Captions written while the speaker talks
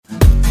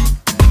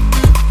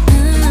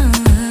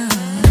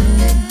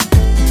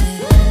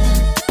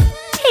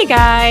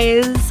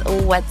guys,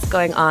 what's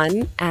going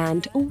on?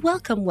 And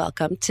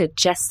welcome to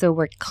Just So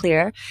We're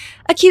Clear,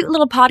 a cute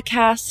little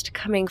podcast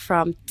coming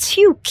from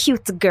two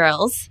cute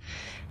girls,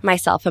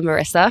 myself and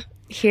Marissa,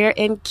 here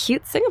in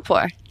cute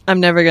Singapore.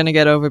 I'm never going to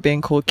get over being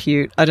called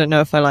cute. I don't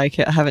know if I like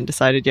it. I haven't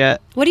decided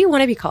yet. What do you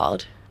want to be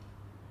called?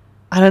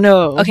 I don't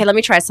know. Okay, let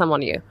me try some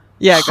on you.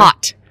 Yeah.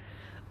 Hot.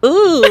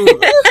 Ooh.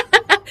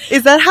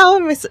 Is that how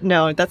I'm...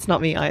 No, that's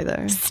not me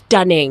either.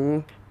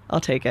 Stunning. I'll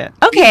take it.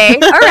 Okay,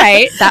 all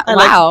right.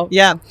 Wow.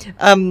 Yeah.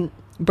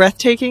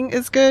 Breathtaking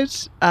is good.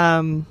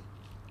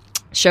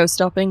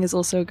 Show-stopping is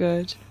also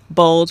good.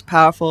 Bold,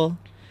 powerful.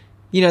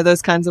 You know,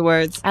 those kinds of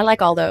words. I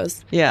like all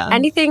those. Yeah.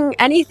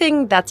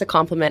 Anything that's a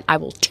compliment, I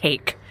will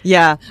take.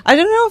 Yeah. I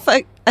don't know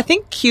if I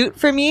think cute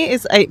for me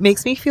is... It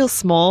makes me feel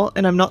small,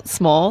 and I'm not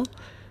small.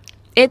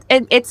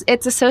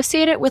 It's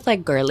associated with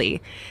like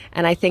girly,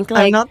 and I think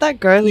like I'm not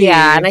that girly.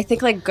 Yeah, and I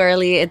think like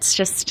girly, it's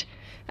just...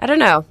 I don't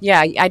know.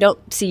 Yeah, I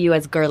don't see you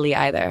as girly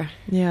either.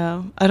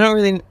 Yeah.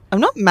 I'm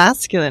not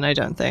masculine, I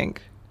don't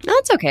think. No,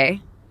 it's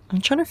okay.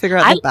 I'm trying to figure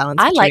out the balance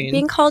I between... like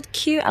being called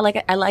cute. I like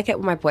it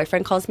when my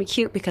boyfriend calls me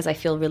cute because I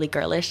feel really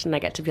girlish and I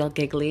get to be all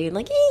giggly and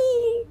like,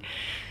 ee.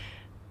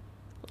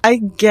 I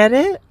get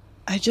it.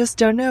 I just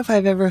don't know if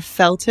I've ever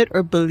felt it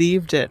or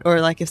believed it. Or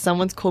like if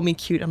someone's called me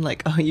cute, I'm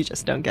like, oh, you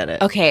just don't get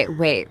it. Okay,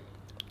 wait.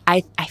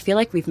 I feel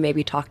like we've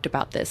maybe talked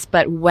about this,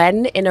 but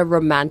when in a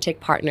romantic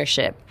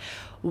partnership,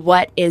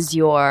 what is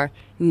your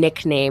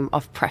nickname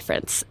of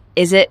preference?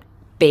 Is it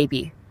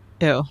baby?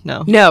 Ew,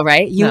 no. No,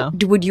 right? No.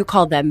 Would you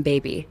call them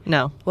baby?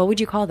 No. What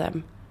would you call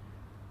them?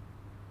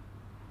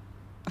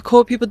 I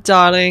call people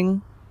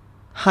darling,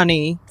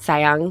 honey.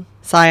 Sayang.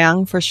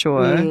 Sayang for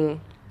sure.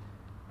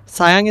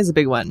 Sayang is a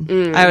big one.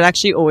 I would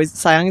actually always...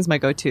 Sayang is my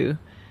go-to.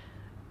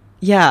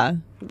 Yeah.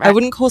 Right. I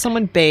wouldn't call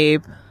someone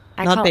babe.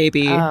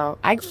 Baby. Oh,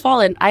 I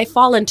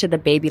fall into the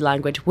baby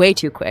language way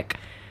too quick.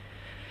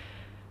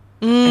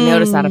 I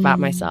notice that about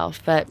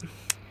myself, but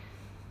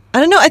I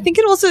don't know. I think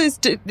it also is.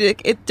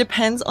 It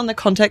depends on the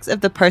context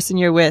of the person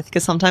you're with,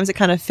 because sometimes it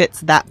kind of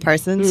fits that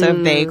person. So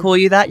if they call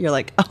you that, you're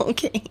like, oh,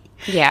 okay.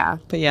 Yeah.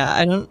 But yeah,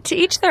 I don't. To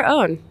each their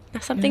own. I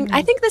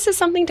think this is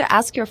something to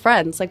ask your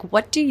friends. Like,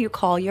 what do you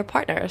call your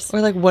partners?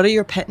 Or like, what are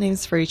your pet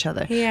names for each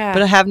other? Yeah.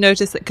 But I have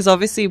noticed that because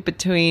obviously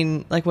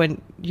between like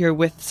when you're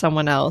with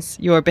someone else,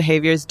 your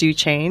behaviors do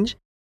change.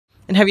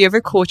 And have you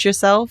ever caught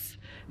yourself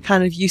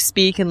kind of you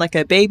speak in like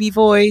a baby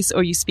voice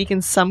or you speak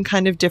in some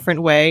kind of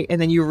different way and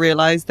then you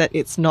realize that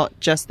it's not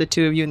just the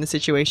two of you in the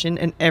situation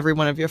and every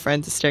one of your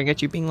friends is staring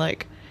at you being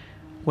like,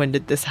 when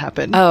did this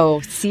happen? Oh,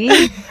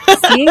 seeing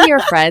your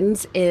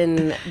friends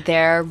in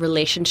their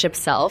relationship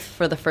self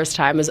for the first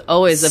time is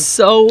always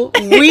so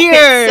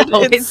weird.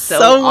 It's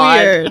so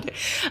weird.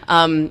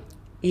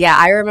 Yeah,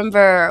 I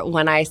remember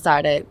when I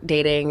started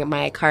dating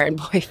my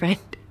current boyfriend.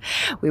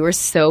 We were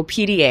so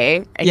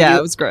PDA. Yeah,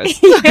 it was gross.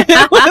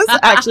 It was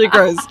actually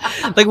gross.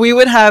 Like we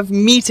would have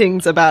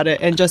meetings about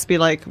it and just be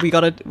like, we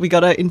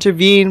gotta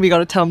intervene. We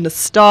gotta tell him to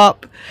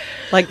stop.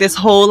 Like this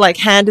whole like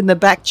hand in the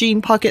back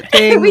jean pocket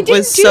thing we didn't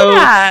was do so.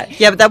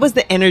 That. Yeah, but that was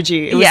the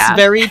energy. It was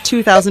very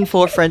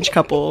 2004 French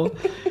couple.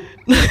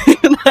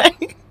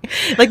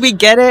 Like we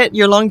get it,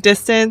 you're long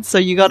distance, so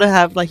you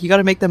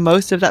gotta make the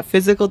most of that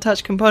physical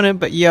touch component,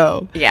 but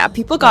yeah,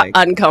 people got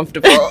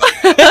uncomfortable.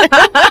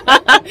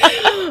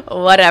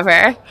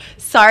 Whatever.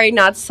 Sorry,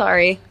 not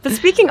sorry. But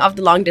speaking of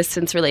the long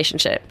distance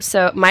relationship,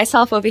 so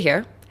myself over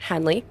here,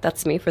 Hanley,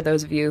 that's me for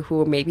those of you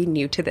who may be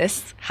new to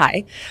this.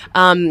 Hi.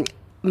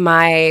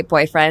 My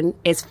boyfriend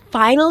is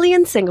finally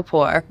in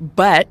Singapore,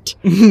 but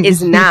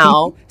is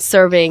now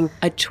serving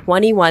a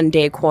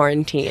 21-day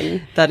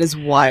quarantine. That is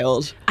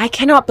wild. I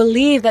cannot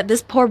believe that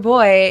this poor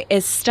boy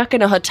is stuck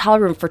in a hotel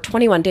room for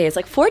 21 days.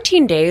 Like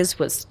 14 days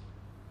was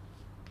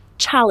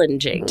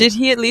challenging. Did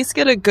he at least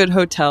get a good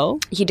hotel?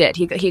 He did.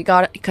 He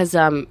got, because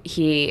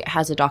he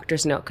has a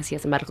doctor's note because he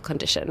has a medical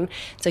condition.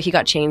 So he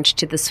got changed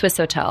to the Swiss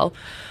hotel,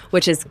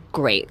 which is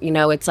great. You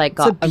know, it's like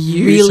got a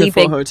really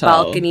big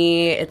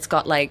balcony. It's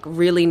got like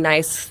really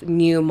nice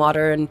new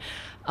modern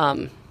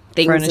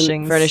things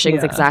and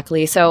furnishings.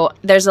 Exactly. So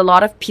there's a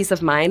lot of peace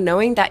of mind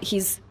knowing that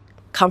he's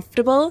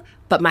comfortable,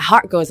 but my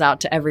heart goes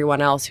out to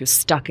everyone else who's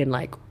stuck in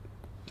like,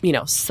 you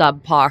know,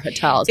 subpar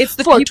hotels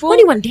for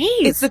 21 days.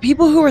 It's the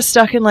people who are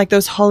stuck in like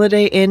those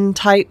Holiday Inn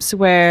types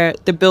where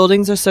the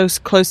buildings are so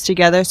close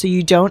together so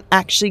you don't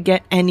actually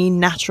get any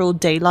natural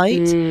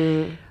daylight.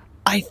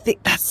 I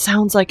think that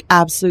sounds like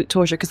absolute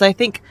torture because I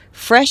think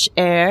fresh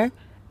air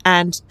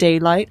and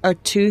daylight are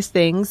two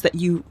things that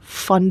you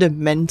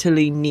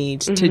fundamentally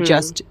need to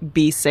just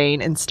be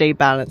sane and stay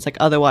balanced. Like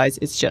otherwise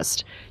it's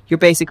just, you're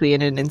basically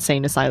in an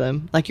insane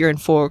asylum. Like you're in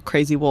four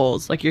crazy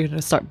walls. Like you're going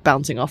to start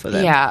bouncing off of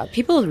them. Yeah,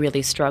 people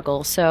really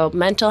struggle. So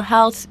mental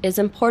health is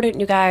important,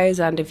 you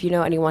guys. And if you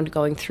know anyone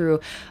going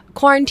through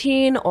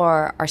quarantine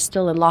or are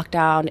still in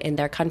lockdown in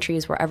their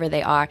countries, wherever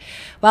they are,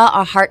 well,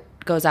 our heart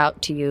goes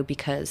out to you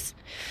because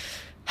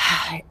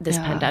this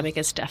pandemic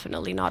is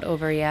definitely not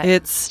over yet.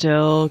 It's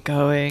still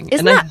going.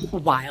 Isn't that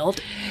wild?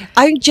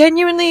 I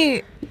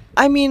genuinely,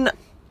 I mean,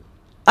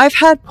 I've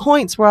had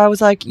points where I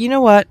was like, you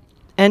know what?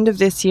 end of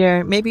this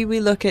year, maybe we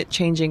look at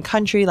changing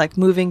country, like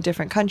moving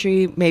different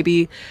country.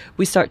 Maybe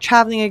we start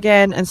traveling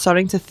again and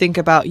starting to think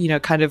about, you know,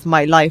 kind of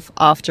my life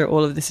after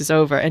all of this is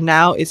over. And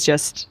now it's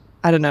just,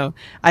 I don't know.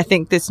 I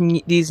think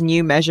these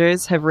new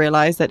measures have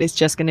realized that it's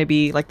just going to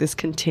be like this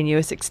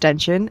continuous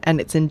extension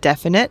and it's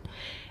indefinite.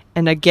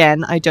 And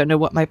again, I don't know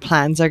what my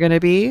plans are going to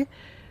be,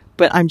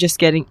 but I'm just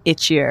getting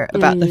itchier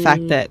about the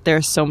fact that there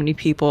are so many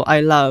people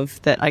I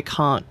love that I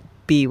can't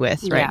be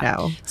with right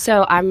now.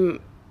 So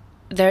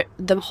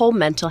the whole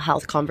mental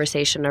health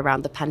conversation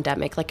around the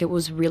pandemic, like it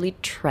was really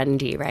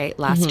trendy, right?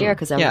 Last year,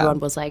 because everyone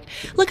was like,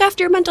 look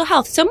after your mental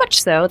health. So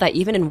much so that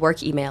even in work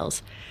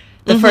emails,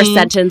 the first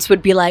sentence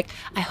would be like,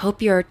 I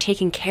hope you're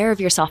taking care of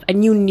yourself.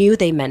 And you knew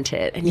they meant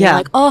it. And you're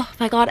like, oh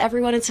my God,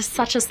 everyone is just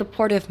such a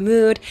supportive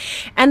mood.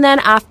 And then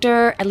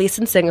after, at least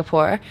in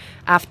Singapore,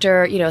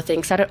 after, you know,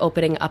 things started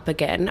opening up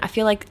again, I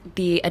feel like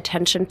the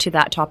attention to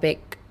that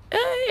topic,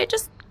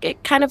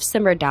 it kind of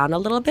simmered down a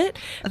little bit.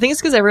 I think it's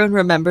because everyone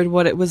remembered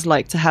what it was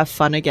like to have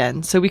fun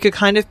again. So we could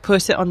kind of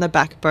put it on the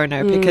back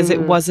burner because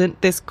it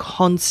wasn't this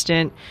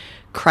constant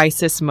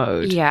crisis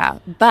mode. Yeah.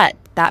 But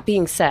that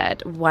being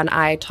said, when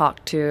I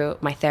talked to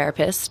my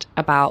therapist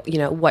about, you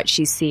know, what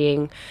she's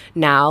seeing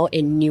now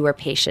in newer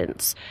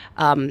patients,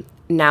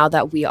 now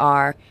that we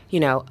are, you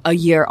know, a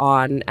year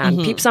on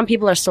and some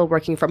people are still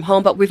working from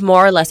home, but we've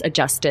more or less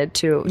adjusted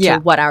to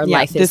what our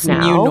life is now.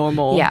 This new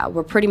normal. Yeah,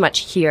 we're pretty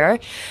much here.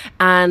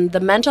 And the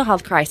mental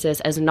health crisis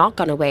has not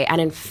gone away.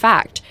 And in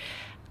fact,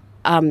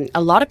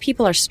 a lot of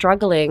people are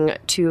struggling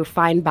to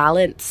find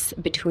balance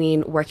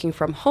between working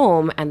from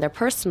home and their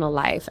personal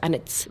life, and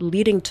it's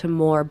leading to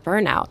more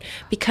burnout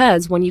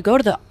because when you go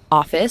to the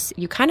office,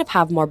 you kind of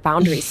have more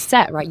boundaries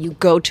set, right? You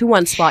go to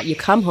one spot, you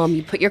come home,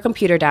 you put your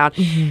computer down,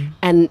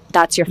 and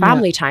that's your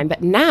family time.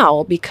 But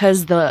now,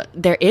 because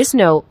there is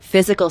no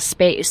physical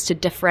space to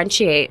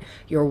differentiate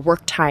your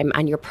work time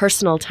and your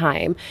personal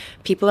time,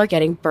 people are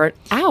getting burnt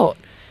out.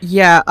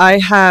 Yeah, I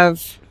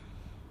have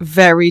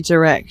very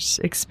direct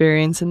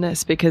experience in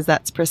this because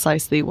that's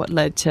precisely what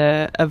led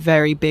to a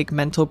very big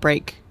mental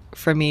break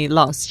for me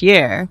last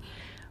year,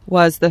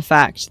 was the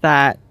fact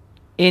that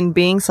in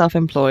being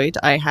self-employed,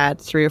 I had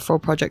 3 or 4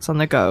 projects on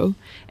the go,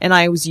 and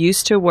I was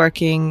used to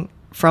working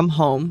from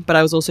home, but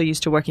I was also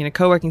used to working in a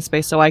co-working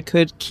space, so I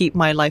could keep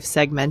my life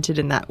segmented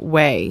in that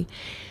way.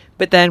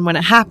 But then when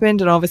it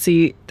happened, and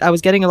obviously I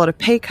was getting a lot of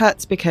pay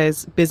cuts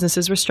because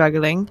businesses were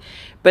struggling,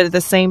 but at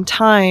the same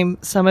time,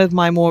 some of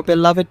my more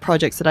beloved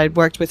projects that I'd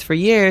worked with for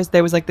years,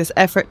 there was like this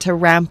effort to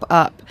ramp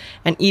up.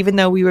 And even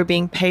though we were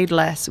being paid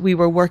less, we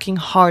were working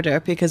harder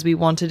because we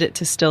wanted it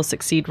to still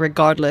succeed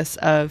regardless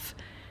of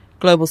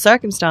global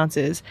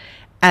circumstances.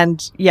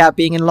 And yeah,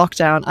 being in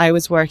lockdown, I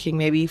was working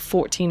maybe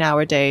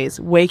 14-hour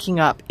days, waking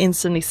up,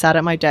 instantly sat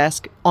at my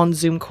desk on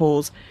Zoom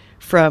calls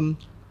from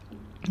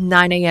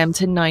 9 a.m.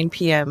 to 9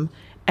 p.m.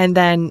 And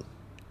then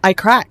I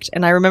cracked.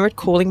 And I remembered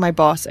calling my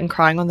boss and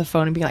crying on the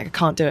phone and being like, I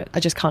can't do it. I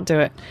just can't do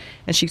it.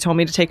 And she told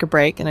me to take a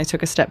break, and I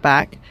took a step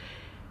back.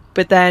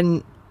 But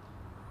then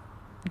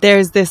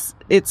there's this,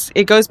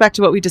 it goes back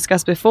to what we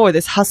discussed before,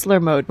 this hustler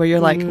mode where you're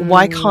like,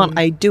 why can't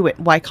I do it?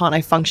 Why can't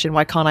I function?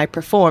 Why can't I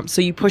perform?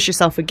 So you push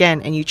yourself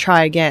again and you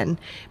try again.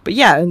 But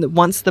yeah, and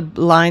once the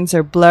lines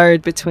are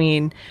blurred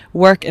between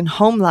work and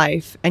home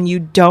life and you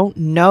don't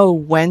know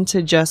when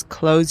to just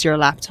close your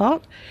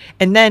laptop,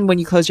 and then when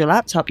you close your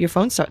laptop, your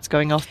phone starts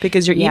going off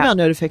because your email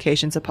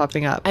notifications are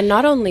popping up. And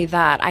not only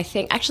that, I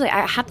think, actually,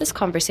 I had this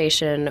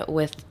conversation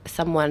with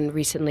someone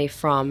recently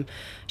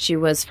she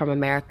was from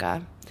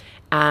America.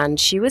 And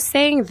she was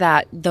saying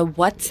that the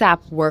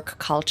WhatsApp work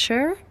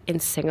culture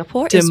in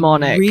Singapore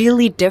demonic. Is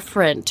really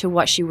different to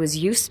what she was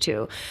used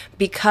to,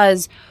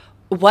 because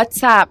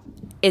WhatsApp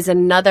is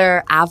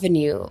another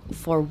avenue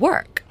for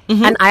work.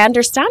 And I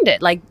understand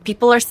it. Like,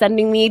 people are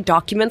sending me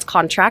documents,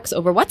 contracts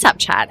over WhatsApp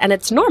chat, and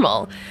it's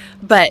normal.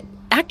 But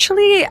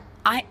actually,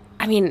 I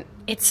mean,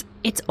 it's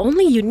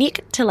only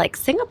unique to like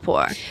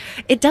Singapore.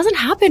 It doesn't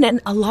happen in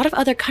a lot of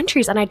other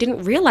countries, and I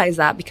didn't realize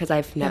that because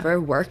I've never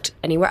worked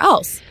anywhere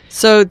else.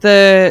 So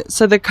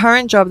the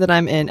current job that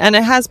I'm in, and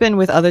it has been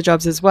with other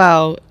jobs as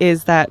well,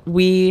 is that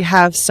we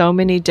have so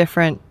many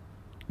different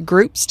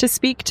groups to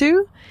speak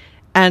to.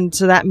 And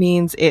so that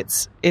means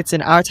it's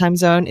in our time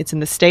zone, it's in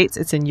the States,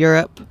 it's in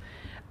Europe.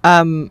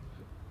 That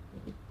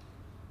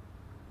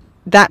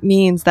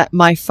means that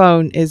my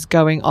phone is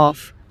going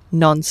off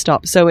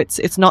non-stop. So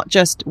it's not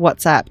just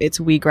WhatsApp, it's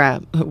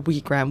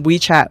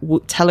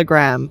WeChat,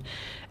 Telegram,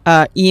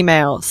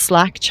 email,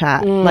 Slack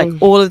chat, like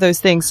all of those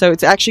things. So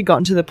it's actually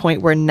gotten to the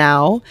point where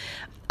now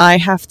I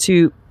have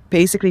to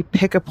basically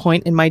pick a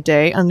point in my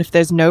day, and if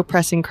there's no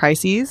pressing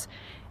crises,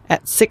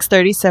 at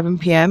 6:30, 7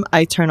 p.m.,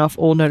 I turn off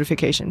all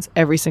notifications,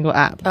 every single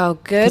app. Oh,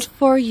 good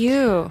for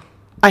you.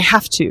 I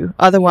have to.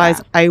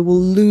 Otherwise, I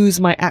will lose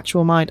my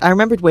actual mind. I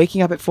remembered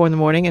waking up at 4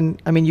 a.m, and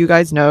I mean, you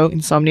guys know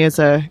insomnia is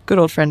a good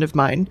old friend of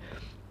mine.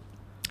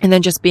 And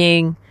then just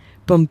being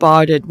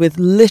bombarded with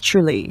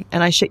literally,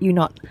 and I shit you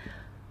not,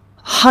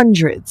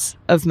 hundreds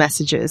of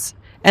messages.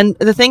 And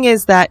the thing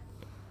is that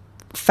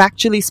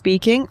factually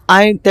speaking,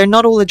 they're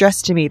not all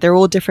addressed to me. They're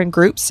all different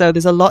groups, so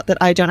there's a lot that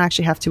I don't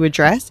actually have to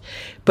address,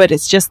 but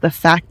it's just the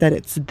fact that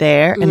it's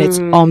there and it's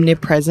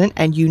omnipresent,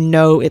 and you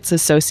know it's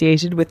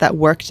associated with that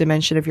work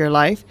dimension of your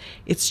life.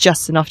 It's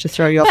just enough to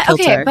throw you off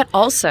kilter. Okay, but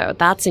also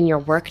that's in your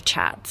work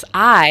chats.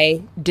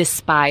 I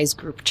despise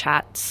group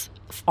chats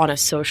on a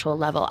social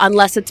level,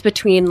 unless it's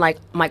between like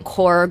my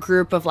core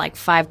group of like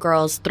 5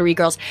 girls, 3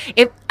 girls.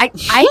 If I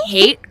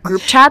hate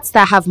group chats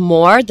that have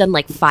more than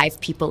like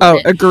 5 people in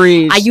it.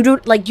 Agreed. You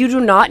do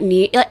not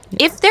need, like,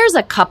 if there's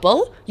a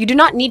couple, you do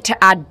not need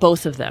to add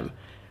both of them.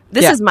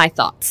 This is my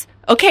thoughts.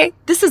 Okay,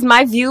 this is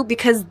my view,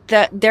 because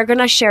they're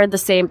gonna share the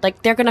same,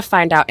 like, they're gonna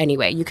find out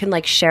anyway. You can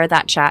like share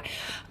that chat.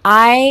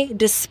 I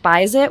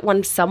despise it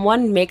when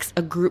someone makes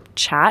a group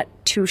chat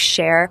to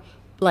share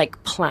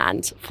like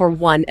plans for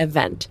one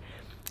event.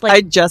 Like,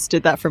 I just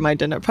did that for my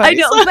dinner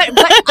party. I know, but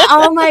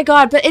oh my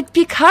God. But it's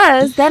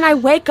because then I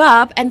wake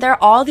up and there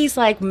are all these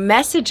like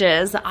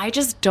messages that I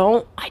just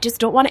don't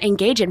want to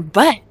engage in.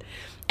 But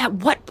at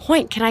what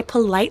point can I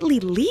politely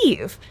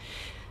leave?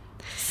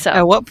 So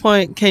at what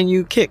point can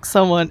you kick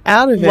someone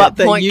out of it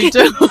that you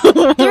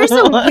do? There's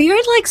a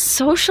weird like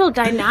social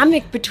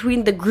dynamic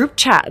between the group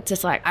chats.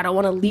 It's like, I don't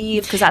want to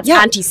leave because that's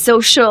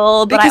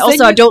antisocial, but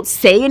because I don't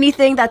say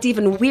anything. That's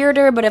even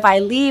weirder. But if I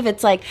leave,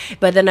 it's like,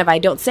 but then if I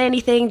don't say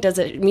anything, does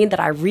it mean that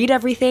I read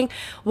everything?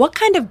 What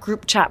kind of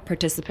group chat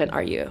participant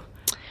are you?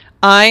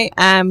 I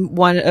am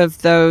one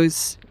of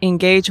those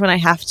engage when I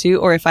have to,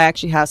 or if I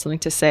actually have something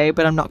to say,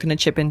 but I'm not going to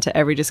chip into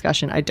every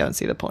discussion. I don't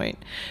see the point.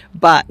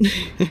 But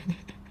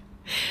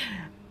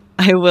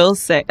I will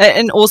say,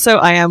 and also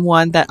I am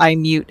one that I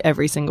mute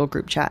every single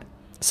group chat.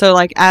 So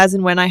like as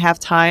and when I have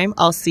time,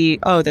 I'll see,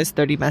 oh, there's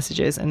 30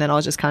 messages, and then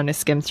I'll just kind of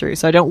skim through.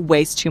 So I don't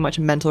waste too much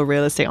mental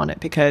real estate on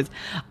it, because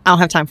I don't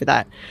have time for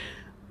that.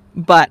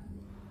 But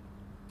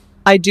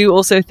I do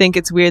also think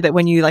it's weird that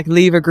when you like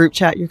leave a group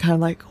chat, you're kind of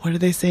like, what are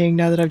they saying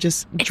now that I've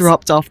just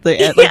dropped off the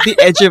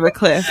edge of a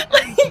cliff?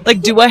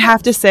 Like, do I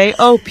have to say,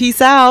 oh,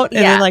 peace out,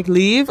 and then like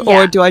leave,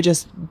 or do I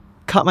just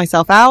cut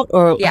myself out,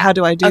 or how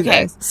do I do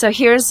this? So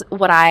here's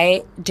what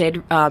I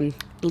did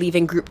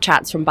leaving group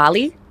chats from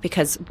Bali,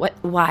 because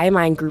why am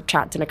I in group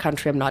chats in a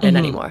country I'm not in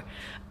anymore?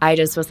 I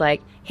just was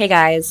like, hey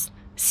guys,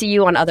 see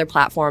you on other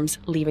platforms,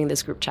 leaving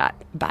this group chat.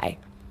 Bye.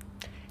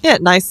 Yeah,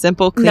 nice,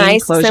 simple, clean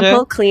closure.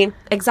 Simple, clean.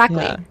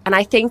 Exactly. Yeah. And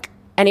I think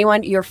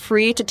anyone, you're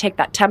free to take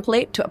that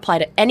template to apply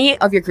to any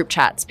of your group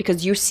chats,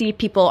 because you see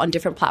people on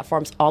different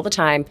platforms all the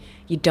time.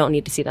 You don't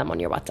need to see them on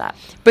your WhatsApp.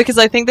 Because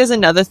I think there's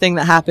another thing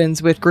that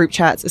happens with group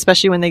chats,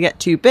 especially when they get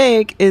too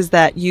big, is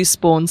that you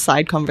spawn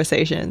side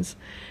conversations.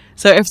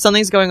 So if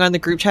something's going on in the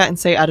group chat and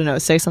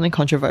say something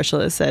controversial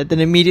is said,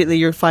 then immediately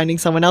you're finding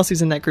someone else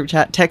who's in that group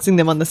chat, texting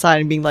them on the side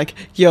and being like,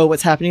 yo,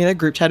 what's happening in that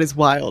group chat is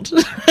wild.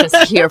 Just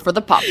here for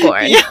the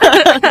popcorn.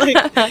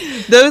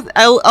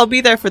 I'll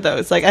be there for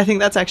those. Like, I think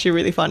that's actually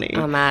really funny.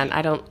 Oh man,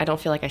 I don't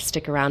feel like I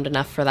stick around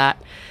enough for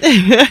that.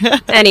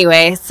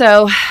 Anyway,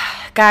 so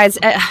guys,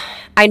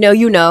 I know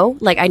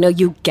I know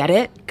you get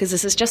it, because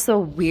this is just a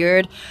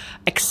weird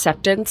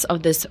acceptance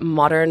of this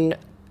modern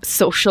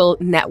social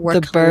network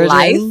the burden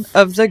life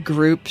of the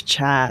group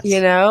chat,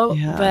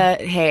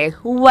 but hey,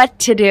 what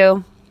to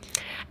do.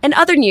 In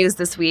other news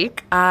this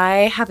week,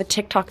 I have a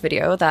TikTok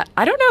video that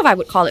I don't know if I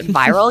would call it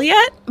viral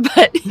yet,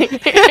 but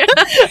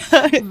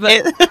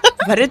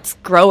it's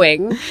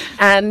growing.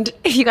 And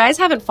if you guys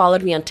haven't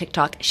followed me on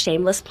TikTok,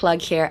 shameless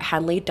plug here,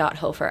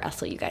 Hanley.Hofer. I'll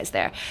see you guys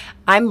there.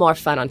 I'm more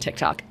fun on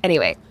TikTok.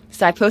 Anyway,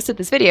 so I posted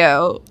this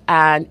video,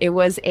 and it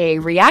was a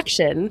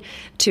reaction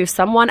to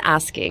someone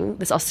asking,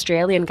 this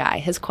Australian guy,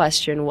 his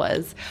question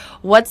was,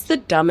 what's the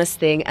dumbest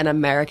thing an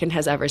American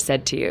has ever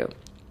said to you?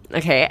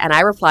 Okay, and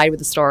I replied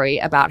with a story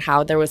about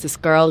how there was this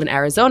girl in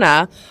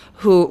Arizona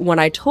who, when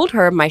I told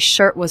her my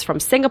shirt was from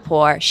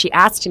Singapore, she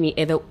asked me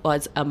if it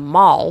was a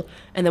mall.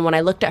 And then when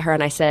I looked at her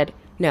and I said,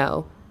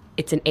 no,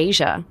 it's in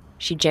Asia,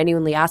 she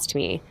genuinely asked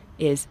me,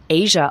 is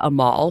Asia a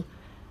mall?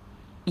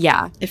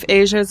 Yeah. If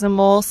Asia is a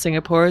mall,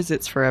 Singapore's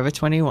it's Forever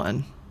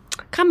 21.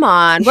 Come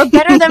on. We're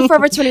better than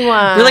Forever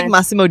 21. We're like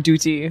Massimo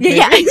Dutti.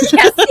 Yeah.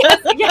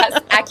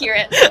 Yes.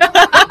 Accurate.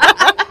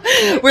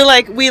 We're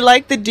like, we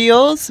like the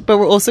deals, but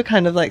we're also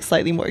kind of like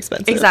slightly more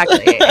expensive.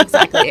 Exactly.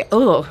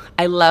 Oh,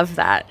 I love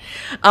that.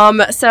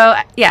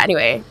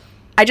 Anyway,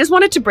 I just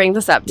wanted to bring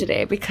this up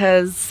today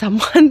because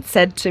someone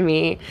said to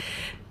me,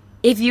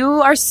 if you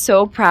are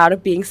so proud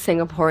of being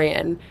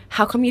Singaporean,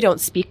 how come you don't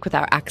speak with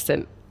our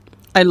accent?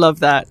 I love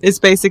that. It's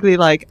basically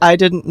like, I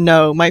didn't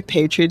know my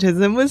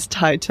patriotism was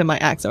tied to my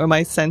accent, or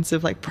my sense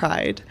of like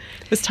pride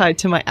was tied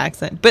to my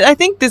accent. But I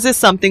think this is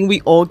something we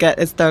all get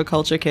as third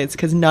culture kids,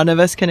 because none of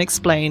us can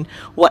explain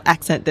what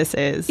accent this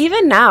is.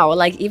 Even now,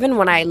 like even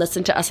when I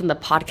listen to us in the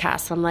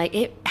podcast, I'm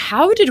like,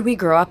 how did we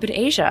grow up in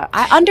Asia?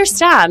 I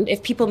understand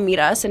if people meet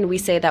us and we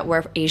say that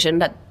we're Asian,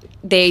 that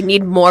they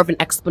need more of an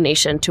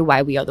explanation to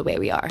why we are the way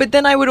we are. But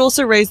then I would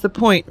also raise the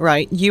point,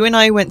 right? You and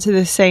I went to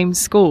the same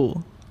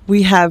school.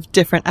 We have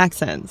different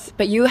accents.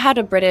 But you had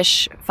a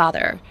British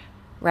father.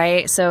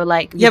 right? So,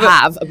 like, you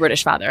have a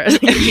British father.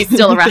 He's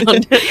still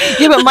around.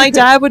 Yeah, but my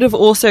dad would have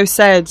also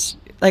said,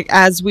 like,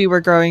 as we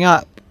were growing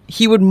up,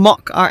 he would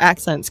mock our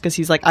accents because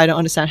he's like, I don't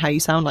understand how you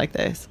sound like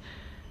this.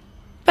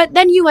 But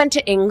then you went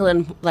to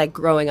England, like,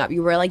 growing up.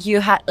 You were, like,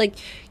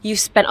 you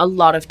spent a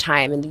lot of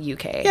time in the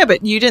UK. Yeah,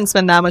 but you didn't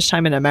spend that much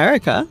time in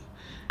America.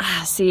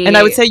 See, and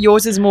I would say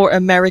yours is more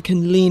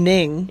American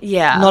leaning.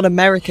 Yeah. Not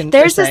American,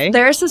 there's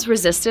this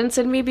resistance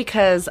in me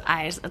because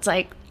it's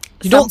like...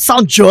 You don't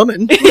sound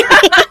German.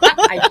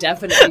 I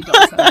definitely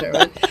don't sound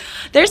German.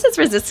 There's this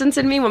resistance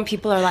in me when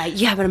people are like,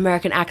 you have an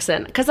American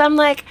accent. Because I'm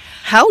like...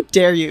 How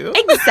dare you?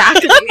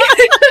 Exactly.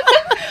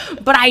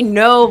 But I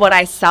know what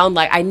I sound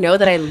like. I know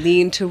that I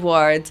lean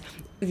towards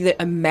the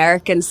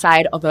American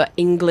side of an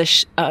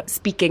English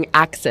speaking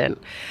accent.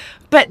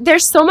 But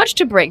there's so much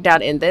to break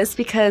down in this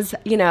because,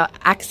 you know,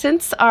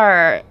 accents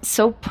are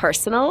so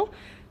personal.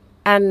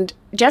 And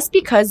just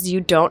because you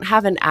don't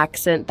have an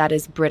accent that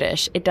is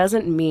British, it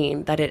doesn't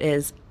mean that it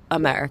is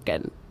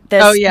American.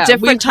 There's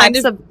different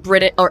types of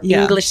British or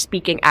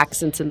English-speaking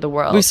accents in the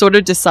world. We sort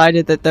of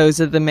decided that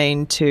those are the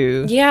main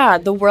two. Yeah,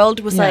 the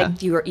world was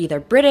like, you were either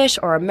British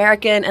or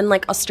American, and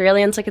like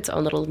Australian's like its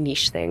own little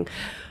niche thing.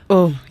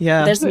 Oh,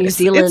 yeah. There's New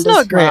Zealand It's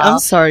not as great. well. I'm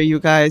sorry, you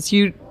guys.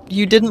 You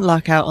didn't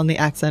luck out on the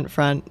accent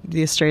front.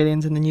 The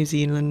Australians and the New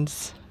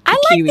Zealanders. I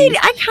like Kiwis.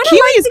 I kind of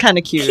Kiwi like is kind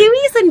of cute.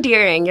 Kiwi's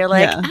endearing. You're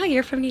like, oh,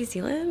 you're from New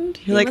Zealand.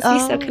 You like,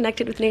 must be so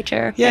connected with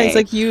nature. Yeah, Hey. it's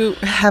like you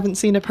haven't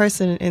seen a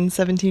person in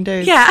 17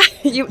 days. Yeah,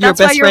 Your that's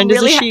best why you're friend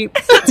really, is a sheep.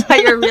 That's why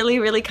you're really,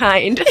 really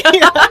kind.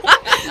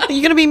 Are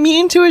you going to be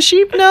mean to a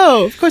sheep?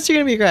 No, of course you're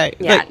going to be great.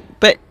 Yeah.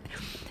 But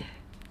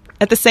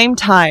at the same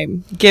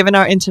time, given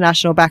our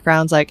international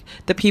backgrounds, like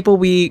the people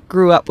we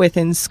grew up with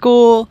in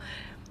school,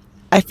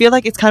 I feel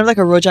like it's kind of like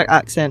a Rojak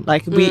accent.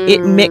 Like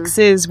it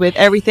mixes with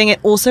everything.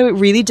 It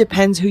really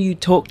depends who you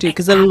talk to.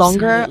 Because the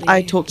longer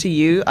I talk to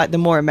you, the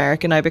more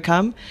American I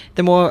become.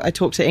 The more I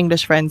talk to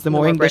English friends, the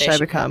more English I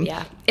become.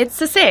 Yeah, it's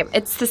the same.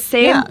 It's the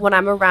same when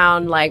I'm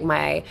around like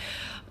my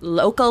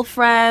local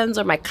friends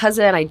or my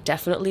cousin. I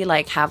definitely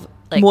like have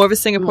like more of a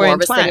Singaporean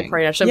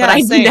accent, but I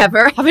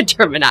never have a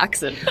German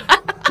accent.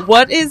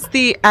 What is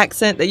the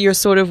accent that you're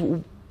sort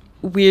of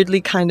weirdly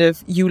kind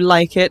of you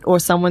like it, or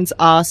someone's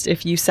asked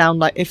if you sound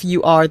like if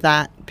you are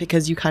that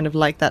because you kind of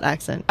like that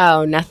accent?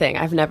 Oh, nothing.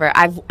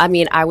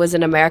 I was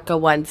in America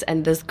once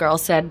and this girl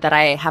said that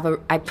I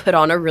put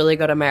on a really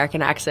good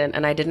American accent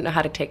and I didn't know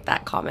how to take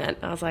that comment.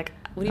 I was like,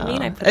 what do you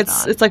mean I put it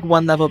on? It's like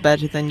one level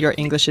better than your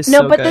English is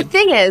No, but the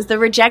thing is, the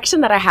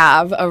rejection that I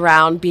have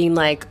around being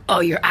like,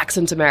 oh, your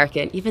accent's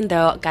American, even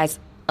though, guys,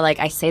 like,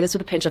 I say this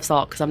with a pinch of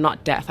salt because I'm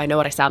not deaf. I know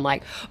what I sound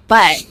like.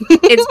 But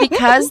it's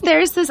because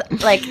there's this,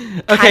 like, kind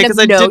of notion. Okay, because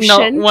I did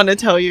not want to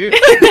tell you.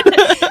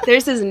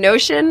 There's this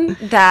notion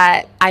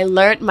that I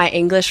learned my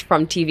English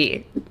from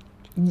TV.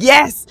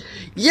 Yes!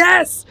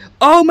 Yes!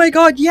 Oh my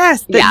god,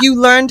 yes! That you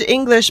learned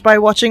English by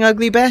watching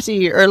Ugly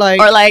Betty or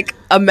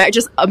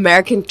just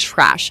American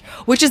trash,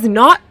 which is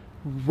not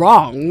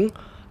wrong.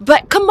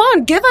 But come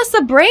on, give us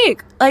a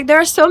break. Like, there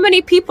are so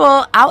many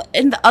people out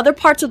in the other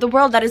parts of the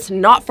world that is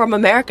not from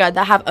America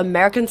that have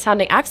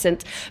American-sounding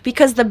accents,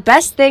 because the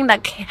best thing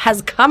that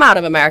has come out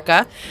of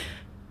America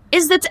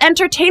is its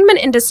entertainment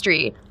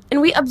industry. And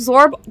we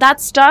absorb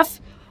that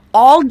stuff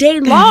all day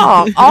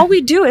long. All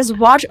we do is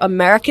watch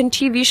American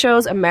TV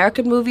shows,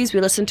 American movies. We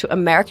listen to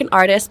American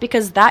artists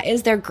because that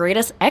is their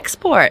greatest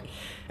export.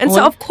 And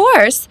so, of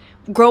course,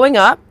 growing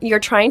up, you're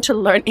trying to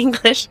learn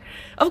English.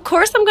 Of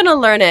course I'm going to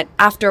learn it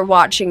after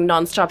watching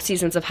nonstop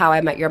seasons of How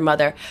I Met Your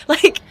Mother.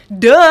 Like,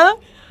 duh.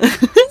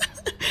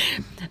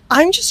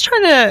 I'm just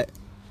trying to...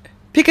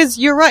 Because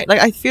you're right. Like,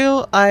 I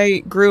feel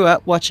I grew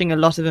up watching a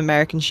lot of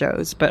American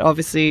shows, but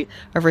obviously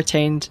I've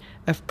retained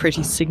a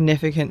pretty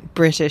significant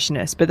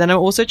Britishness. But then I'm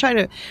also trying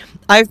to...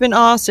 I've been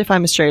asked if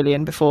I'm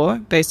Australian before,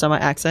 based on my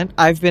accent.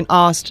 I've been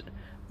asked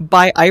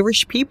by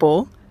Irish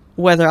people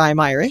whether I'm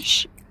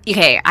Irish.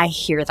 Okay, I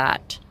hear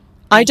that.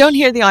 I don't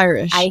hear the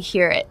Irish. I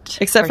hear it.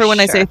 Except for when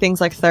I say things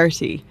like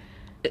 30.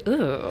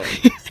 Ooh,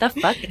 the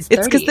fuck is 30?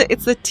 It's because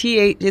it's the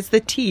TH, it's the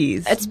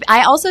T's.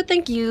 I also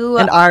think you...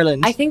 And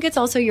Ireland. I think it's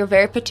also you're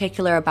very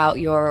particular about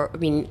your,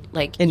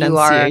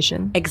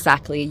 enunciation. You are,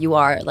 exactly. You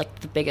are, like,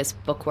 the biggest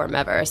bookworm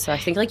ever. So I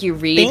think, like, you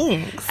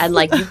read and,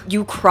 like,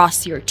 you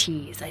cross your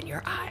T's and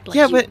your eye.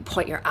 Like, you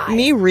point your eyes.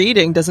 Me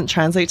reading doesn't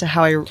translate to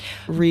how I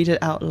read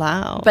it out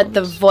loud. But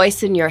the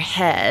voice in your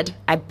head,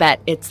 I bet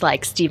it's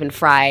like Stephen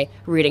Fry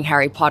reading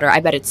Harry Potter. I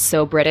bet it's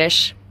so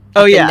British.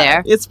 Oh, yeah. In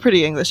there. It's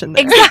pretty English in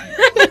there. Exactly.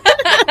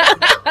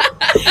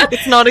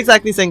 It's not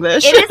exactly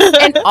Singlish. It is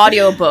an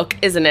audiobook,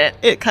 isn't it?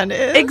 It kind of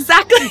is.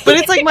 Exactly. But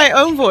it's like my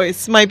own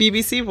voice, my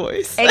BBC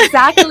voice.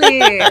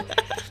 Exactly.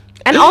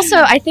 And also,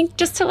 I think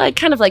just to like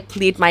kind of like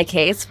plead my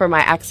case for my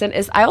accent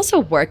is I also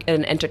work in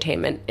an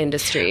entertainment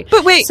industry.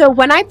 But wait. So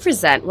when I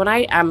present, when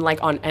I am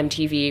like on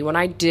MTV, when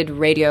I did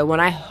radio, when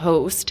I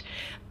host,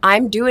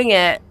 I'm doing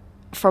it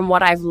from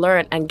what I've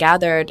learned and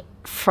gathered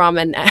from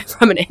an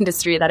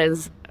industry that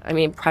is, I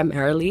mean,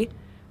 primarily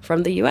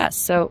from the US.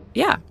 So,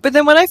 yeah. But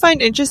then what I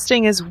find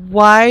interesting is,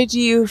 why do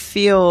you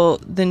feel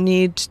the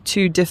need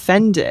to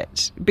defend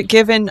it? But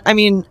given, I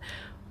mean,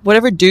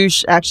 whatever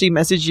douche actually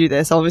messaged you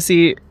this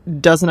obviously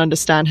doesn't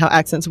understand how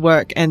accents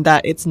work, and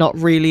that it's not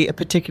really a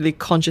particularly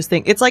conscious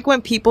thing. It's like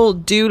when people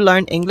do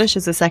learn English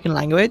as a second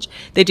language,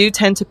 they do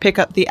tend to pick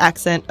up the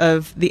accent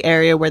of the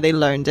area where they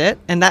learned it.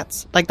 And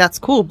that's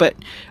cool. But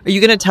are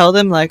you going to tell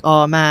them like,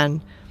 oh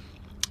man,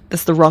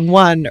 that's the wrong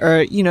one?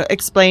 Or, you know,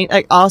 explain,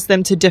 like, ask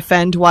them to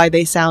defend why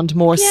they sound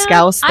more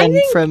Scouse than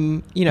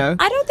from, you know.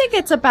 I don't think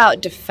it's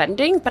about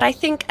defending, but I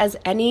think as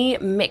any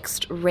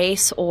mixed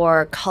race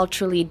or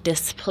culturally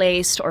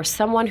displaced or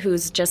someone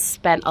who's just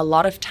spent a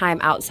lot of time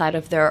outside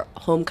of their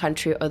home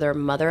country or their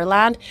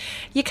motherland,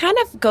 you kind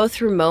of go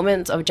through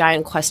moments of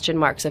giant question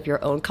marks of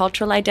your own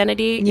cultural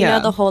identity. You know,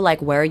 the whole, like,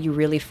 where are you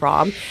really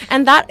from?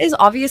 And that is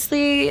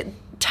obviously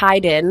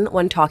tied in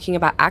when talking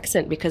about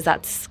accent, because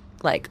that's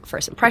like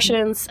first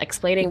impressions,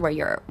 explaining what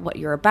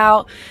you're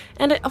about,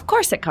 and of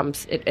course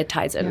it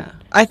ties in.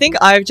 I think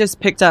I've just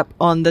picked up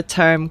on the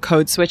term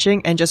code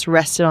switching and just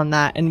rested on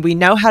that, and we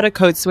know how to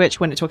code switch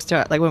when it talks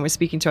to, like, when we're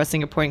speaking to our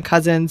Singaporean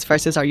cousins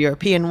versus our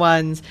European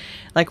ones,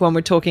 like when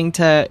we're talking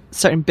to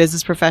certain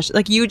business professionals,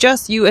 like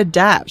you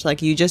adapt,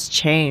 like you just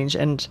change.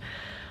 And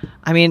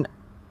I mean,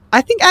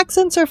 I think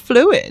accents are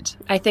fluid.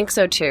 I think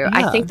so too.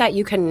 I think that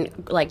you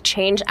can like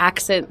change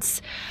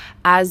accents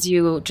as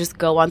you just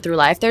go on through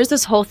life. There's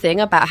this whole thing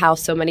about how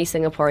so many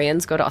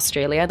Singaporeans go to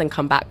Australia then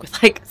come back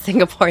with like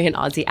Singaporean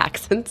Aussie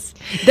accents.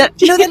 That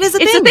is a thing.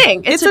 It's a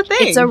thing. It's a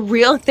thing. It's a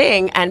real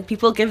thing, and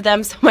people give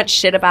them so much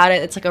shit about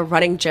it. It's like a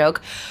running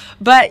joke.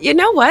 But you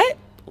know what?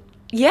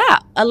 Yeah,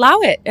 allow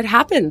it. It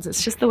happens.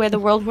 It's just the way the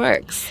world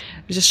works.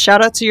 Just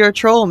shout out to your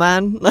troll,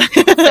 man.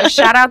 So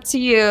shout out to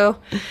you.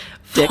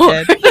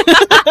 Dickhead.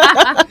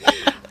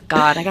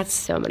 God, I got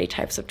so many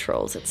types of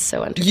trolls. It's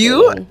so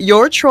entertaining.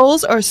 Your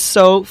trolls are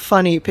so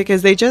funny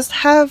because they just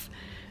have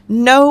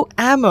no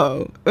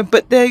ammo,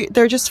 but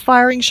they're just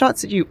firing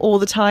shots at you all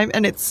the time,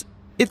 and it's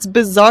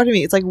bizarre to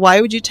me. It's like,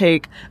 why would you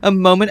take a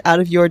moment out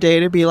of your day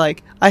to be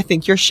like, I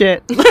think you're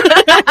shit?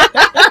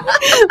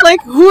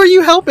 Like, who are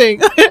you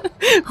helping?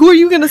 Who are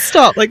you going to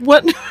stop? Like,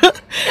 what?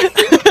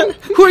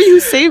 Who are you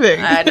saving?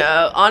 I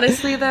know.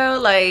 Honestly, though,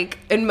 like,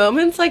 in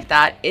moments like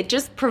that, it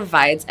just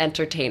provides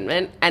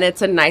entertainment, and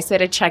it's a nice way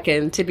to check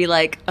in, to be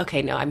like,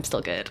 okay, no, I'm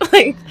still good.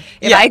 Like,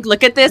 if I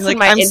look at this, like,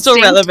 my instinct,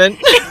 still relevant.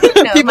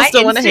 People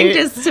still want to hate.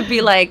 My instinct is to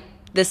be like,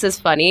 this is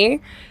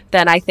funny,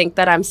 then I think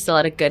that I'm still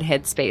at a good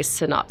headspace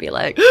to not be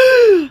like,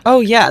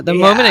 oh yeah, the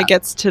moment it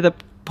gets to the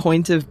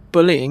point of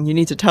bullying, you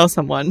need to tell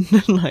someone,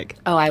 like,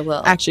 oh, I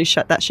will actually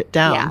shut that shit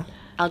down. Yeah,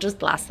 I'll just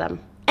blast them.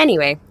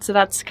 Anyway, so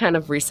that's kind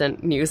of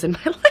recent news in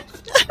my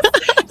life.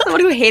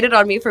 Someone who hated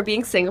on me for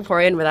being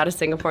Singaporean without a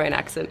Singaporean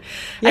accent.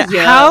 Yeah,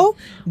 how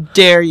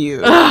dare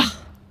you? Ugh,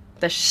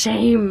 the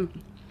shame.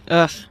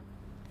 Ugh.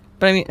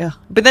 But I mean,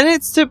 but then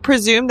it's to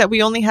presume that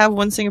we only have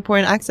one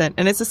Singaporean accent.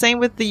 And it's the same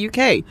with the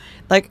UK.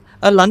 Like,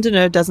 a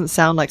Londoner doesn't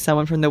sound like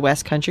someone from the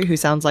West Country who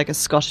sounds like a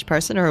Scottish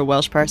person or a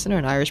Welsh person or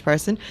an Irish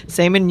person.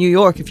 Same in New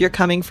York. If you're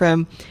coming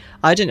from,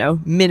 I don't know,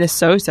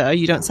 Minnesota,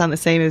 you don't sound the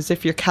same as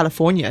if you're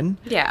Californian.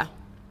 Yeah.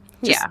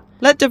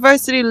 Let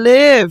diversity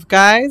live,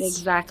 guys.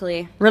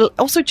 Exactly.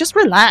 Also, just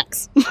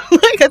relax.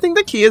 Like, I think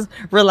the key is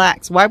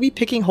relax. Why are we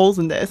picking holes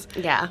in this?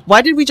 Yeah.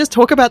 Why did we just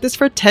talk about this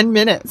for 10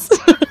 minutes?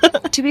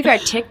 To be fair,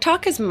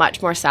 TikTok is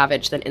much more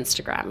savage than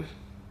Instagram.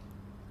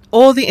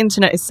 All the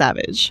internet is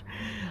savage.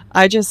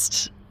 I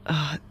just...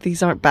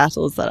 these aren't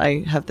battles that I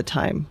have the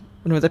time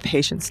nor the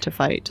patience to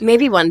fight.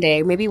 Maybe one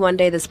day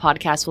this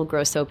podcast will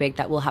grow so big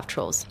that we'll have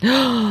trolls.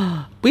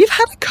 We've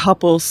had a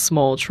couple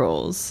small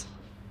trolls.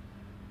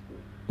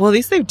 Well, at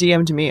least they've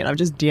DM'd me, and I've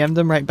just DM'd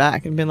them right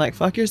back and been like,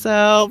 fuck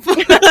yourself.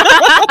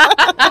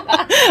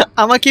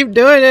 I'm gonna keep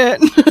doing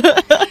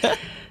it.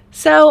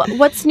 So,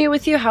 what's new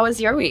with you? How was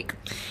your week?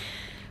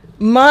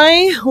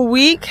 My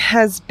week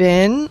has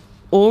been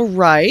all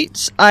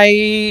right.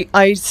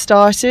 I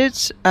started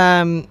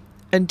a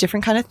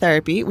different kind of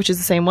therapy, which is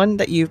the same one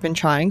that you've been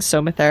trying,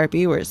 soma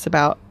therapy, where it's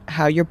about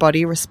how your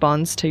body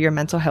responds to your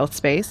mental health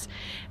space,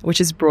 which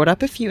has brought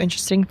up a few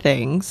interesting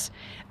things.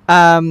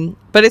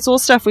 But it's all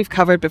stuff we've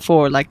covered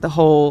before, like the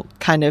whole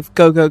kind of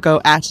go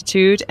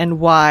attitude, and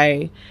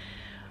why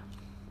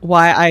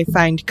I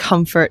find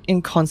comfort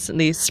in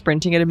constantly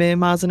sprinting at 1,000,000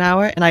 miles an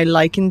hour. And I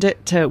likened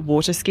it to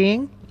water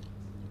skiing,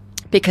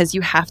 because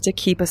you have to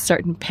keep a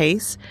certain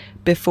pace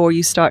before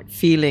you start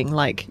feeling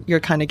like you're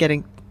kind of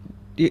getting,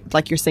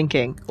 like you're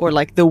sinking, or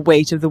like the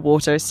weight of the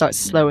water starts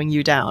slowing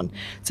you down.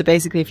 So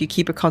basically, if you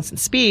keep a constant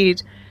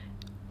speed,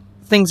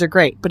 things are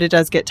great, but it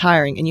does get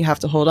tiring and you have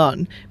to hold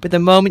on. But the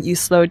moment you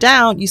slow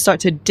down, you start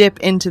to dip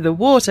into the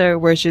water,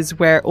 which is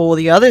where all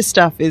the other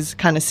stuff is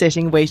kind of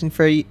sitting, waiting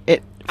for you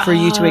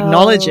to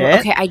acknowledge it.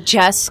 Okay, I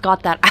just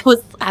got that.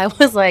 I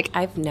was like,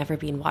 I've never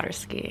been water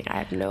skiing. I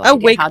have no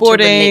idea how to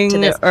relate to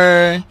this.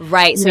 Or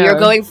right, so you're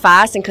going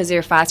fast, and because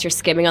you're fast, you're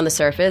skimming on the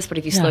surface. But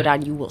if you slow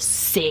down, you will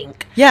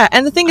sink. Yeah,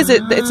 and the thing is,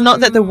 it's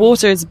not that the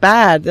water is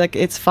bad. Like,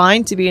 it's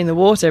fine to be in the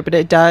water, but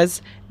it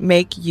does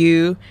make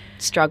you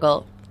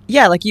struggle.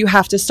 yeah, like you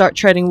have to start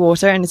treading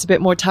water and it's a bit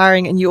more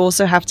tiring, and you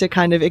also have to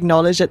kind of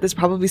acknowledge that there's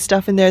probably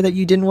stuff in there that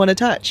you didn't want to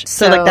touch.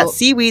 So like that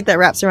seaweed that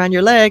wraps around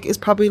your leg is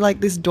probably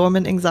like this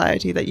dormant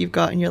anxiety that you've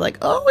got, and you're like,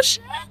 oh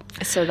shit.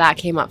 So that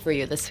came up for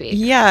you this week.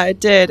 Yeah, it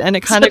did. And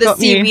it kind of got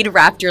me. The seaweed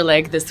wrapped your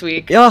leg this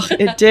week. Oh,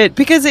 it did.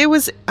 Because it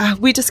was,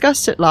 we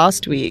discussed it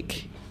last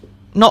week,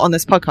 not on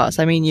this podcast,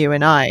 I mean you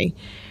and I,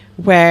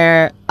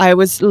 where I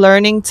was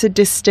learning to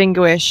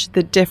distinguish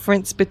the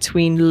difference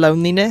between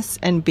loneliness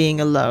and being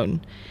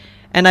alone.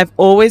 And I've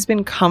always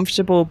been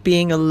comfortable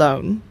being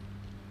alone,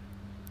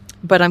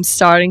 but I'm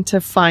starting to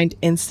find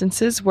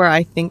instances where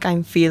I think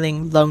I'm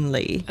feeling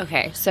lonely.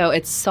 Okay, so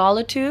it's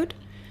solitude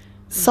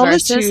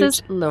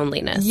versus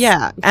loneliness.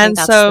 Yeah. I think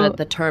that's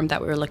the term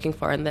that we were looking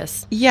for in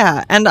this.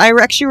 Yeah. And I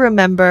actually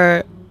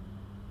remember,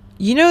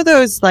 you know,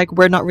 those like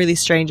we're not really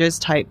strangers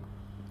type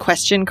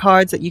question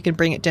cards that you can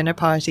bring at dinner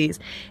parties.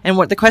 And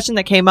what the question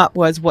that came up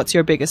was, what's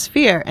your biggest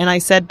fear? And I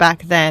said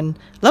back then,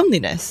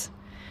 loneliness.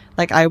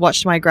 Like I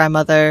watched my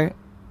grandmother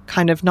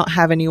kind of not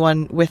have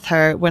anyone with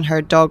her when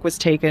her dog was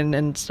taken,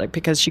 and like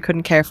because she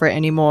couldn't care for it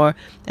anymore,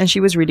 and she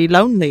was really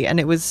lonely, and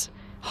it was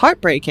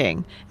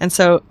heartbreaking. And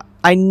so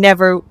I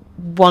never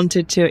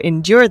wanted to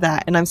endure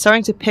that, and I'm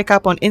starting to pick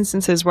up on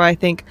instances where I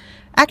think,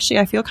 actually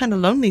I feel kind of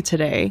lonely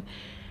today.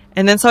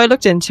 And then so I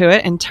looked into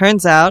it, and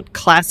turns out,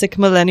 classic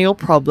millennial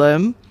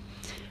problem,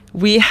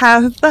 we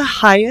have the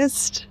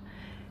highest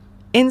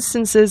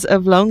instances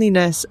of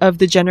loneliness of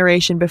the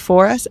generation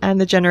before us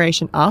and the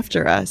generation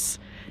after us.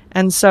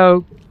 And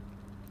so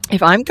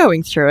if I'm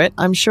going through it,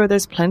 I'm sure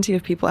there's plenty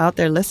of people out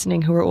there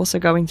listening who are also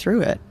going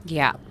through it.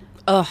 Yeah.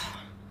 Ugh.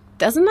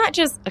 Doesn't that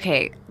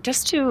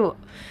just to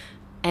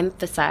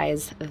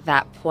emphasize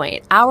that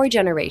point, our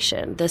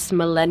generation, this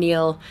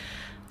millennial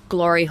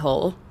glory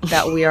hole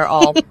that we are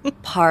all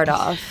part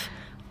of,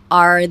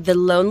 are the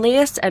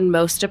loneliest and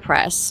most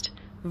depressed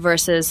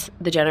versus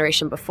the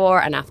generation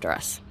before and after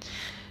us.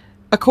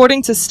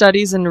 According to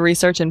studies and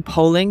research and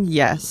polling,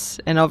 yes.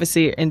 And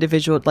obviously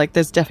individual, like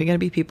there's definitely going to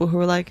be people who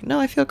are like,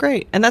 no, I feel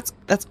great. And that's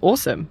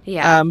awesome.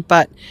 Yeah.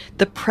 But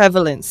the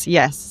prevalence,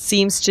 yes,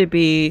 seems to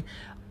be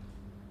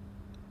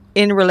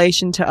in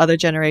relation to other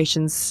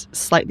generations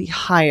slightly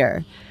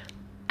higher.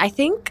 I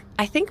think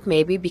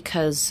maybe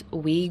because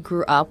we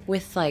grew up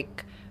with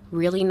like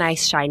really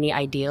nice shiny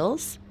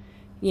ideals.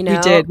 You know,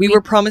 we did. We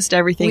were promised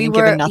everything and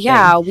given nothing.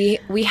 Yeah,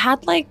 we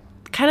had like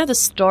kind of the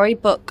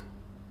storybook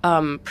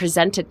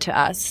presented to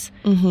us,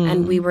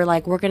 and we were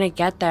like, we're gonna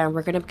get there and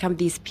we're gonna become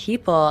these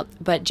people.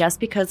 But just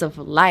because of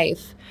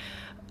life,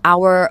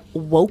 our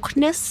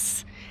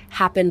wokeness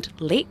happened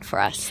late for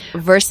us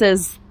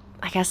versus,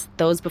 I guess,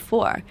 those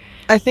before.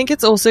 I think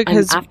it's also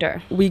because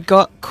we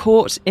got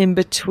caught in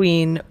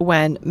between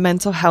when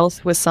mental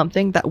health was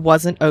something that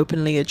wasn't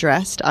openly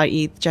addressed,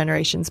 i.e.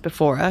 generations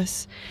before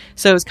us.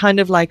 So it was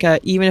kind of like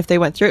even if they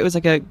went through it, it was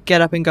like a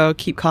get up and go,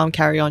 keep calm,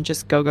 carry on,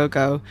 just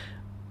go.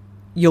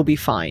 You'll be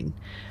fine.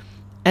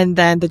 And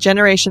then the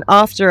generation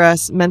after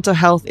us, mental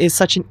health is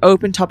such an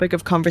open topic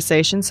of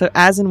conversation. So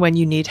as and when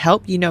you need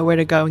help, you know where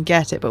to go and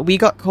get it. But we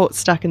got caught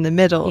stuck in the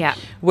middle,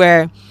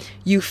 where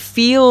you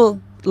feel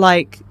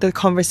like the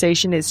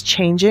conversation is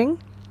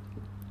changing.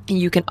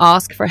 You can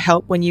ask for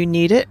help when you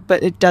need it,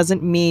 but it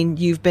doesn't mean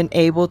you've been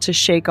able to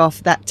shake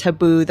off that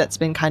taboo that's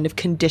been kind of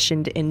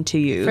conditioned into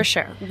you. For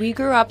sure. We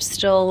grew up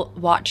still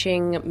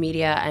watching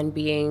media and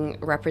being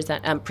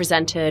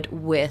presented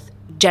with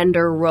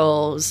gender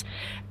roles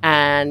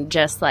and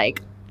just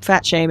like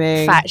fat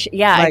shaming.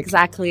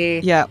 Exactly.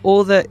 Yeah,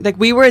 all the like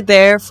we were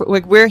there for,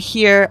 like we're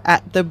here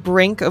at the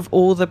brink of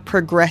all the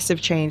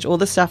progressive change, all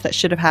the stuff that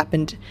should have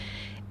happened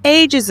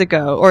ages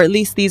ago, or at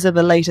least these are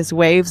the latest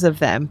waves of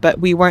them, but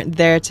we weren't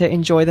there to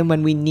enjoy them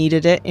when we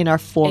needed it in our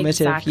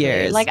formative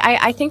years. Like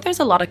I think there's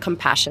a lot of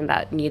compassion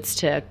that needs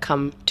to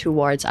come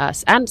towards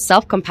us, and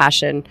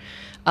self-compassion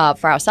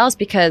for ourselves,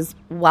 because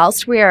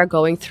whilst we are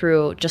going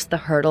through just the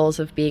hurdles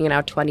of being in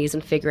our 20s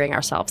and figuring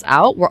ourselves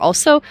out, we're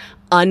also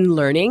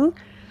unlearning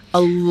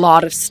a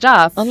lot of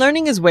stuff.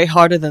 Unlearning is way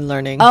harder than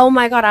learning. Oh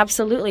my God,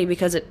 absolutely,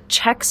 because it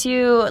checks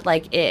you,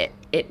 like it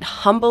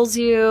humbles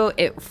you,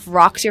 it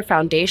rocks your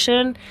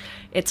foundation.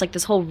 It's like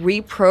this whole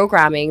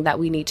reprogramming that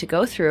we need to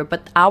go through.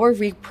 But our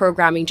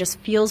reprogramming just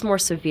feels more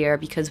severe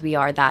because we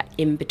are that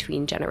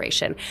in-between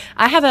generation.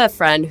 I have a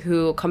friend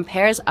who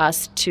compares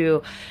us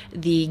to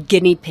the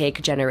guinea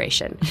pig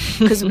generation,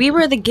 because we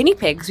were the guinea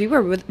pigs. We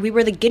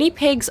were the guinea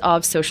pigs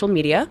of social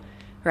media,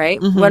 right?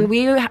 When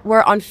we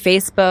were on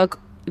Facebook,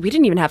 we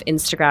didn't even have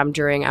Instagram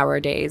during our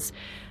days.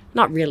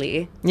 Not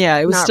really. Yeah,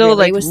 it was still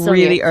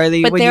really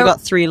early. But when you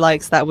got 3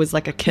 likes, that was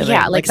like a killer.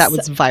 Yeah, like that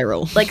was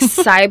viral. Like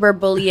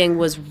cyberbullying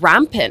was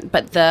rampant,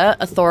 but the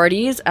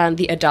authorities and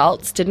the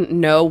adults didn't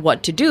know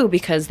what to do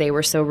because they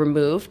were so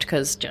removed,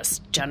 because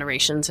just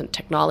generations and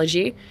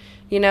technology,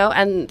 you know?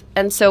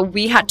 And so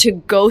we had to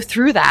go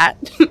through that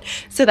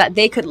so that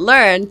they could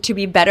learn to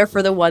be better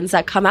for the ones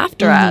that come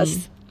after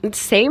us. And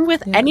same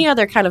with any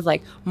other kind of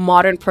like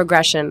modern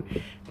progression.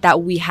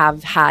 that we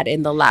have had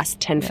in the last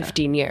 10,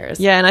 15 years.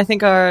 Yeah, and I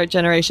think our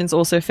generations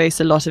also face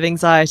a lot of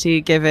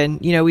anxiety given,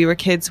 you know, we were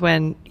kids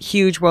when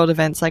huge world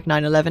events like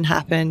 9/11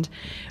 happened.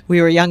 We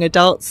were young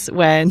adults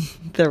when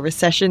the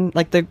recession,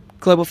 like the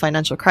global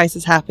financial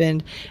crisis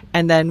happened,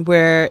 and then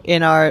we're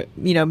in our,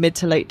 you know, mid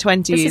to late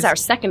 20s. This is our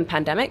second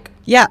pandemic.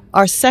 Yeah,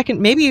 our second,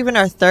 maybe even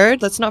our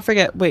third. Let's not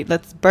forget,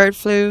 let's bird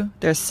flu,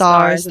 there's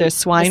SARS, there's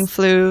swine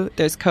flu,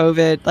 there's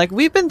COVID. Like,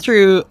 we've been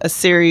through a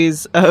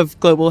series of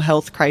global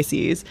health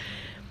crises.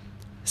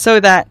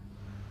 So that,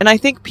 and I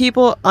think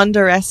people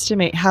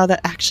underestimate how that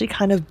actually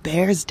kind of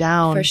bears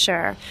down. For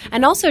sure.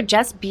 And also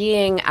just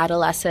being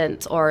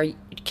adolescents or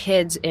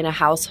kids in a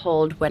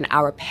household when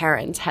our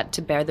parents had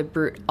to bear the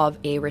brunt of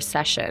a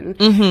recession.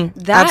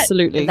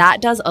 Absolutely.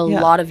 That does a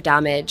lot of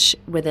damage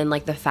within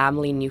like the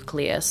family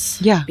nucleus.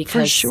 Yeah,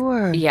 for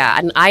sure. Yeah,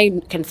 and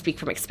I can speak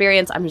from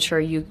experience. I'm sure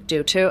you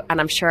do too.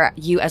 And I'm sure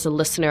you as a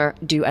listener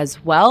do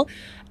as well.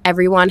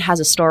 Everyone has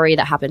a story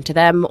that happened to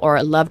them or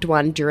a loved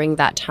one during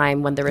that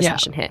time when the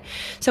recession hit.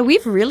 So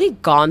we've really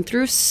gone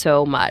through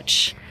so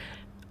much.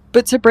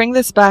 But to bring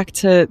this back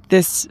to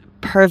this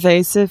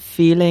pervasive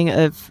feeling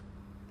of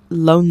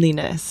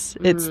loneliness,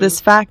 it's this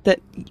fact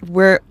that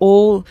we're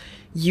all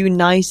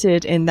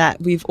united in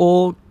that we've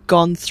all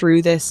gone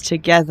through this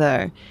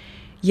together,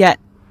 yet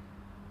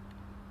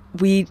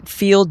we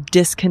feel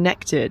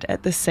disconnected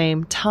at the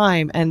same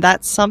time. And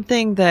that's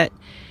something that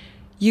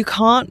you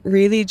can't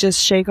really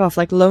just shake off.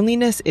 Like,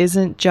 loneliness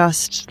isn't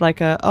just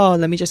like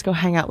let me just go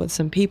hang out with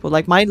some people.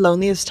 Like, my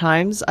loneliest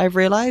times, I've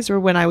realized, were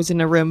when I was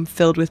in a room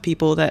filled with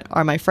people that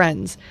are my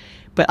friends,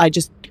 but I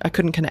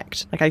couldn't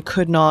connect. Like, I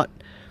couldn't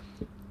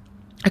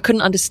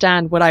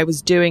understand what I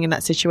was doing in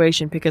that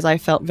situation because I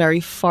felt very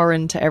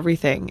foreign to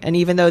everything. And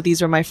even though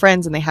these were my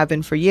friends and they have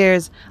been for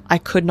years, I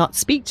could not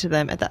speak to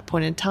them at that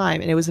point in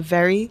time. And it was it's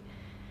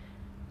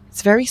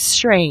very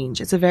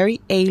strange. It's a very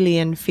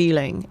alien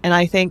feeling. And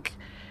I think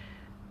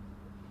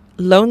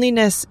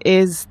loneliness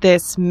is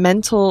this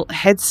mental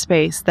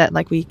headspace that,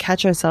 like, we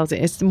catch ourselves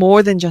in. It's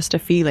more than just a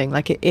feeling.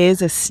 Like, it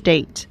is a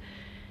state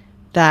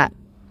that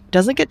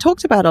doesn't get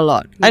talked about a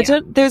lot. Yeah.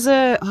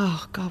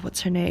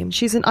 What's her name?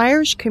 She's an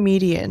Irish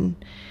comedian.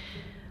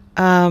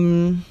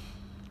 I'll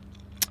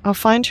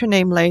find her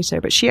name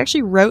later, but she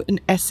actually wrote an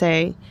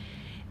essay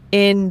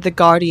in The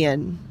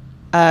Guardian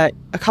a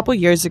couple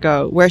years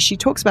ago where she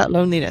talks about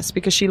loneliness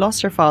because she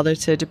lost her father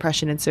to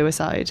depression and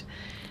suicide.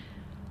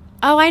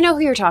 Oh, I know who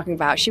you're talking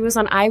about. She was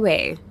on I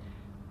Weigh.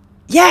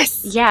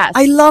 Yes. Yes.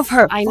 I love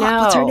her. I know.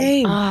 What's her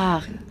name?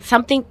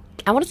 Something,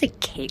 I want to say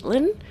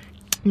Caitlin.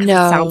 No.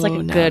 It sounds like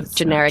a good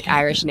generic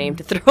Irish name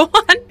to throw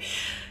on.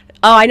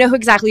 Oh, I know who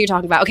exactly you're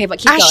talking about. Okay, but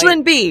keep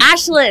going.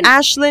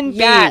 Aislinn B.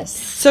 Yes.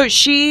 So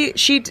she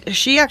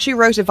actually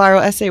wrote a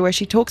viral essay where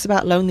she talks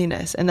about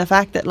loneliness and the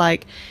fact that,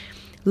 like,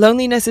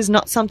 loneliness is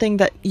not something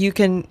that you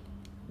can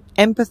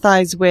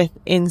empathize with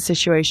in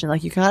situation.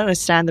 Like, you can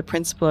understand the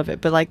principle of it,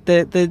 but like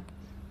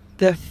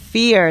the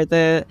fear,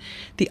 the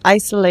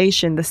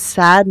isolation, the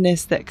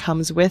sadness that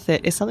comes with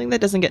it is something that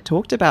doesn't get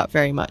talked about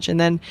very much. And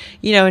then,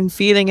 you know, in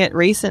feeling it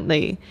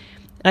recently,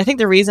 and I think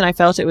the reason I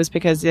felt it was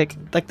because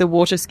like the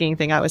water skiing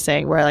thing I was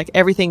saying, where like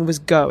everything was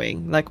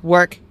going, like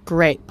work,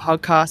 great,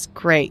 podcast,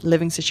 great,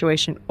 living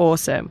situation,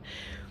 awesome.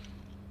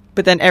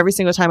 But then every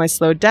single time I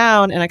slowed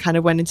down and I kind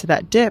of went into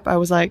that dip, I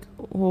was like,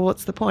 well,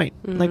 what's the point?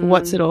 Like,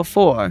 what's it all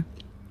for?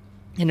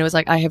 And it was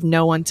like, I have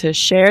no one to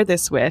share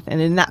this with.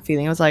 And in that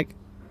feeling, I was like,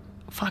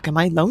 fuck, am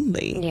I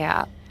lonely?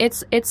 Yeah.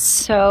 It's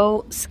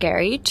so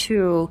scary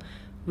to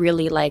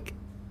really like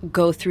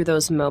go through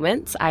those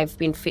moments. I've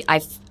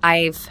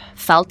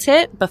felt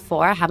it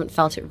before. I haven't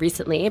felt it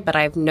recently, but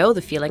I know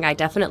the feeling. I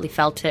definitely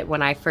felt it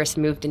when I first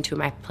moved into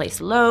my place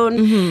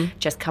alone,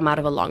 just come out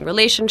of a long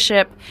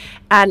relationship.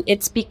 And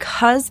it's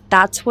because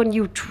that's when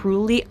you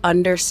truly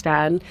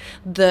understand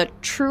the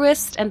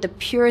truest and the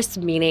purest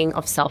meaning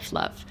of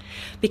self-love.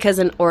 Because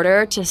in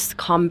order to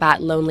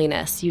combat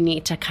loneliness, you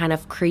need to kind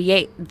of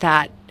create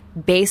that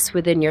base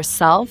within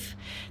yourself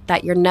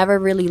that you're never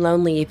really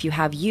lonely if you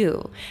have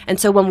you. And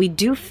so when we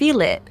do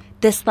feel it,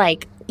 this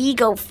like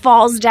ego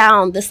falls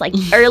down, this like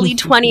early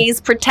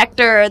 20s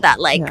protector that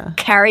like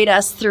carried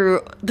us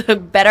through the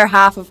better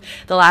half of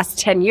the last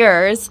 10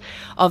 years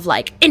of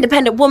like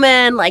independent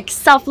woman, like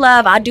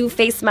self-love, I do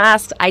face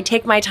masks, I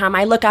take my time,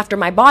 I look after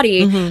my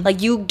body.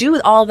 Like you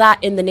do all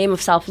that in the name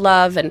of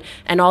self-love and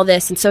all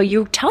this. And so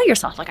you tell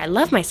yourself like, I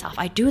love myself.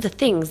 I do the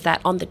things that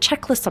on the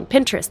checklist on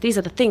Pinterest, these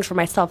are the things for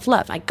my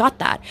self-love. I got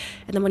that.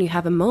 And then when you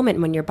have a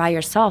moment when you're by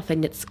yourself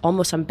and it's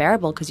almost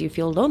unbearable because you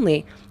feel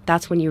lonely,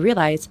 that's when you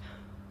realize,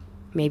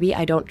 maybe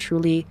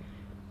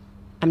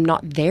I'm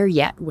not there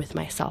yet with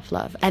my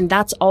self-love. And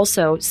that's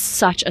also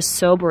such a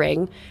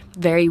sobering,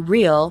 very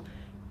real,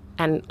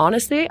 and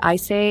honestly, I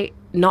say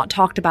not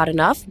talked about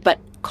enough, but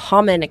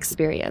common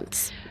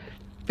experience.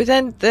 But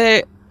then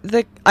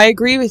I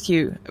agree with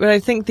you, but I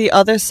think the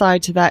other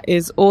side to that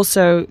is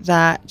also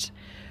that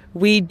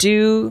we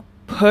do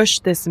push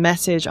this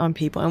message on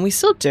people, and we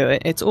still do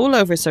it. It's all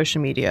over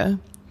social media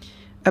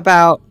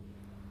about,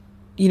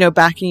 you know,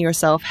 backing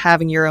yourself,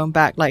 having your own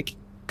back, like,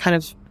 kind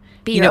of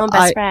Be your own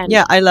best friend.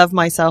 Yeah, I love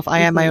myself. I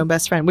am my own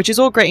best friend, which is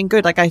all great and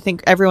good. Like, I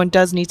think everyone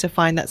does need to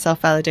find that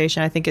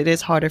self-validation. I think it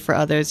is harder for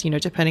others,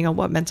 depending on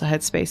what mental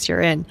health space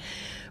you're in.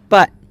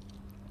 But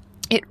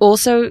it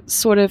also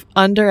sort of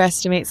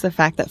underestimates the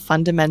fact that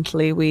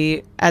fundamentally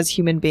we, as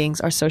human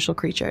beings, are social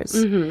creatures.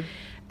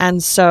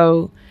 And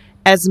so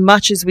as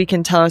much as we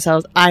can tell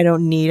ourselves, I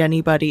don't need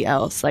anybody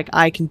else, like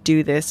I can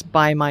do this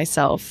by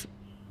myself,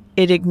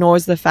 it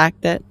ignores the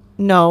fact that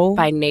no,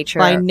 by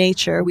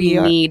nature we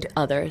need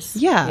others.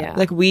 Yeah,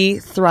 like we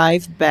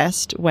thrive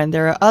best when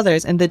there are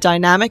others, and the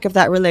dynamic of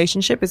that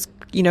relationship is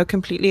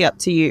completely up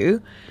to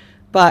you.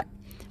 But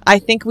I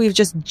think we've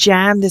just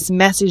jammed this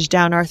message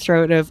down our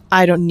throat of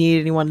I don't need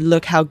anyone,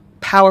 look how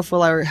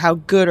powerful or how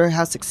good or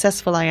how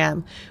successful I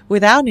am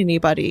without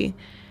anybody.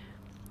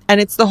 And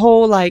it's the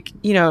whole like,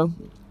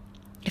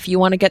 if you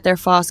want to get there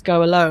fast,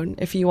 go alone.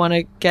 If you want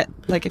to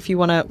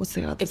what's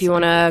the other? If you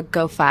want to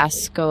go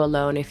fast, go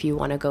alone. If you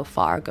want to go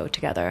far, go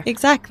together.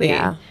 Exactly.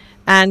 Yeah.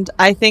 And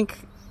I think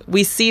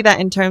we see that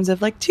in terms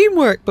of like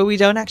teamwork, but we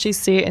don't actually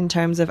see it in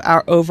terms of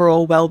our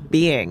overall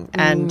well-being.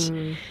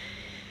 And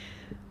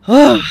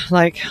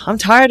like I'm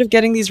tired of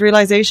getting these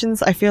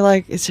realizations. I feel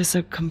like it's just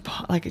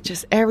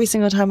every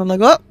single time I'm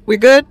like, oh, we're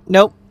good.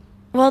 Nope.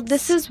 Well,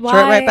 this is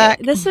why. Right back.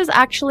 This is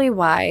actually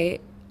why.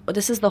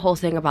 This is the whole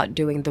thing about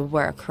doing the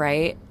work,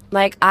 right?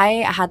 Like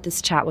I had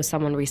this chat with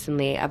someone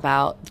recently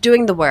about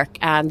doing the work,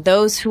 and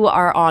those who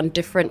are on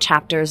different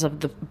chapters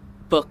of the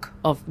book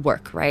of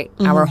work, right?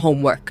 Our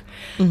homework.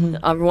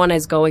 Everyone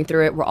is going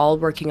through it. We're all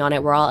working on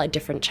it. We're all at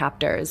different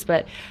chapters.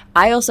 But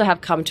I also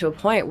have come to a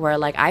point where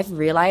like I've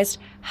realized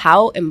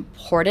how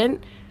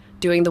important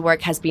doing the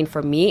work has been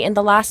for me in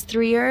the last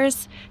 3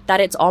 years, that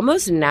it's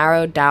almost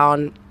narrowed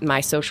down my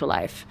social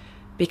life.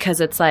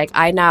 Because it's like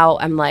I now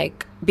am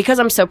like, because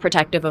I'm so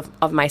protective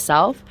of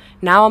myself,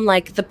 now I'm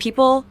like the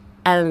people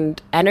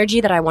and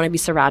energy that I want to be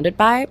surrounded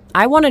by,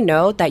 I want to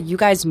know that you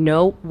guys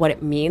know what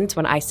it means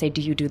when I say,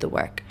 do you do the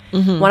work?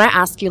 When I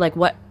ask you like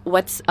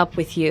what's up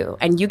with you,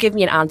 and you give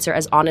me an answer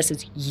as honest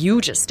as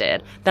you just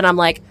did, then I'm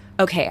like,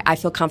 okay, I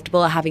feel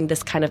comfortable having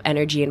this kind of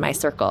energy in my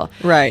circle.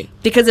 Right.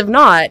 Because if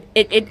not,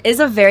 it is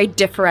a very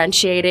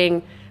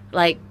differentiating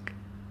like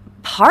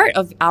part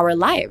of our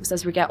lives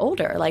as we get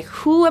older. Like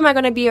who am I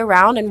going to be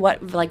around, and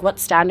what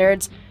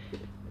standards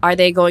are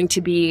they going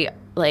to be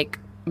like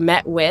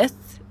met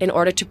with in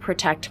order to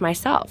protect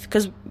myself?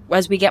 Because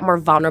as we get more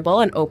vulnerable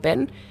and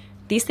open,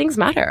 these things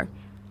matter.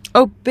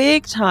 Oh,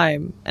 big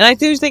time. And I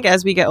do think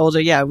as we get older,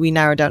 we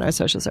narrow down our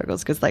social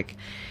circles, because like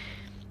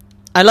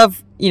I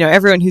love,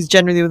 everyone who's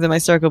generally within my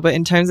circle, but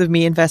in terms of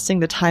me investing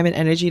the time and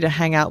energy to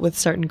hang out with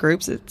certain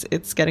groups,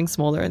 it's getting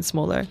smaller and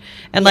smaller.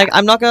 And like,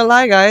 I'm not going to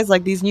lie, guys,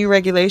 like these new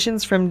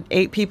regulations from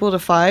 8 people to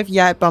 5,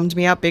 it bummed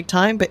me out big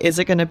time, but is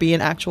it going to be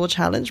an actual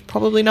challenge?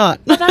 Probably not.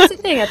 But that's the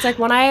thing. It's like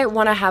when I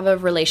want to have a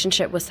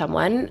relationship with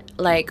someone,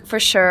 like for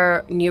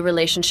sure, new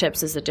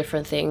relationships is a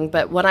different thing.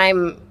 But when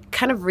I'm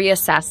kind of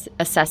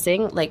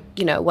assessing, like,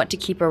 what to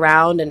keep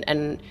around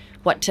and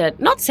what to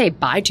not say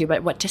bye to,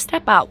 but what to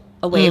step out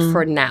away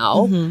for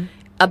now.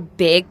 A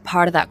big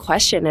part of that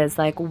question is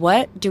like,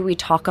 what do we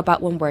talk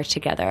about when we're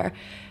together?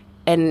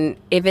 And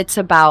if it's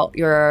about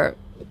your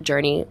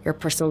journey, your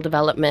personal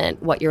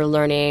development, what you're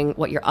learning,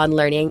 what you're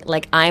unlearning,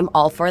 like I'm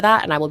all for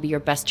that, and I will be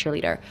your best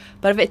cheerleader.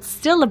 But if it's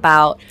still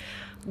about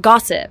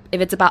gossip,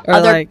 if it's about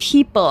other like,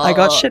 people, I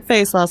got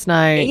shit-faced last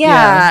night.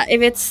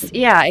 If it's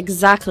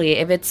exactly.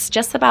 If it's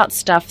just about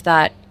stuff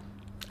that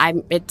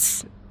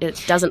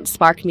it doesn't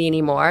spark me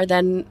anymore,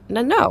 then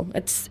no.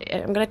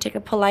 I'm gonna take a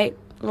polite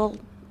little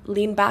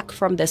lean back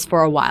from this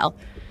for a while.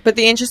 But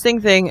the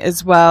interesting thing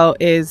as well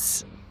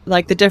is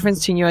like the difference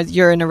between you as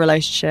you're in a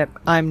relationship,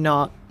 I'm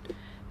not.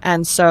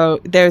 And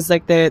so there's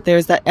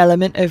that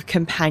element of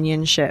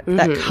companionship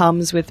that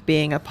comes with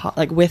being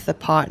with a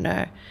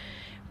partner.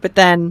 But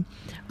then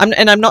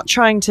I'm not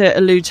trying to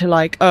allude to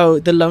like, oh,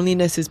 the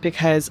loneliness is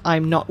because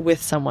I'm not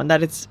with someone.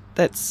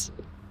 That's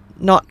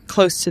not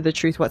close to the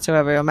truth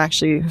whatsoever. I'm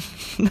actually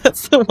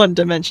that's the one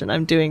dimension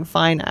I'm doing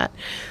fine at.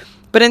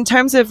 But in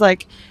terms of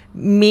like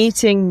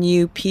meeting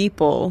new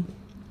people,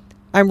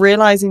 I'm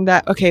realizing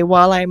that, okay,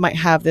 while I might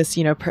have this,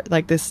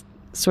 this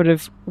sort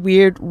of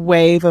weird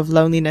wave of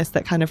loneliness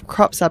that kind of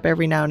crops up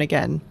every now and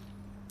again,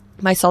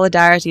 my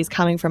solidarity is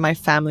coming from my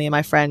family and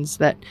my friends,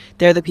 that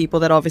they're the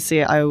people that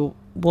obviously I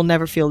will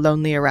never feel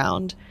lonely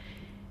around.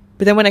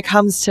 But then when it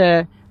comes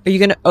to, are you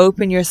going to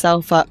open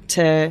yourself up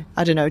to,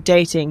 I don't know,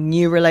 dating,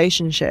 new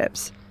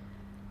relationships?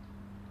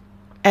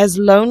 As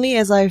lonely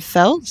as I've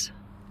felt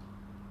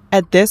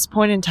at this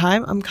point in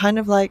time, I'm kind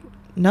of like,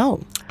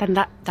 no. And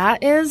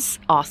that is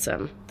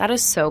awesome. That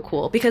is so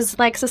cool, because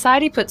like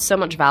society puts so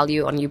much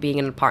value on you being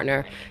in a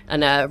partner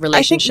and a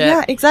relationship. I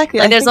think, exactly.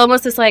 Like there's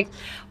almost this like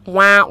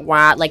wah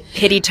wah like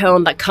pity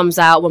tone that comes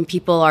out when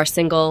people are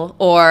single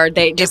or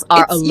they just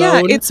are alone.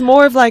 Yeah, it's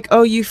more of like,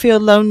 oh, you feel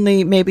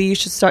lonely, maybe you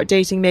should start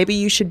dating, maybe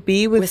you should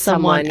be with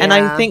someone. And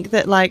I think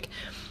that like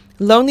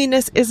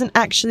loneliness isn't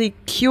actually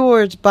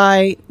cured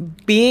by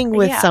being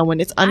with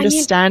someone. It's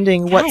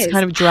understanding what's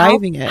kind of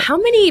driving it. How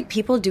many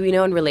people do we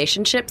know in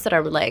relationships that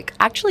are like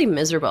actually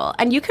miserable?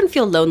 And you can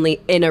feel lonely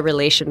in a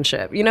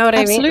relationship. You know what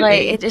I mean?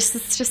 Like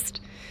it's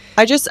just.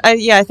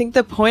 I think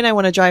the point I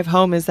want to drive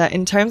home is that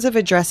in terms of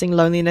addressing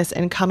loneliness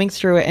and coming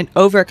through it and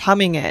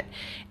overcoming it,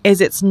 is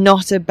it's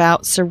not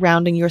about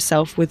surrounding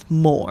yourself with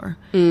more.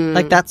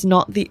 Like that's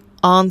not the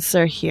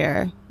answer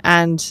here.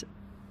 And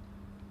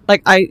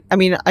like, I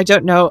mean, I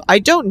don't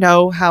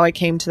know how I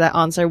came to that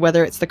answer,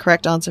 whether it's the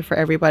correct answer for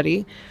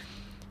everybody,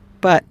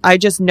 but I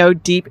just know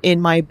deep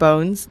in my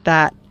bones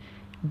that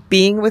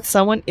being with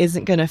someone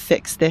isn't going to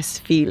fix this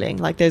feeling.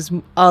 Like there's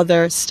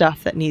other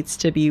stuff that needs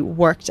to be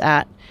worked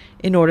at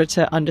in order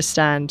to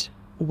understand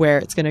where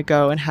it's going to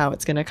go and how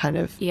it's going to kind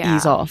of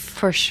ease off.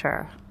 For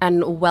sure.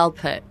 And well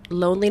put.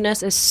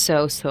 Loneliness is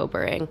so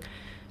sobering.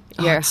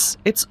 Yes.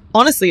 It's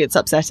honestly, it's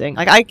upsetting.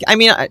 Like I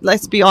mean,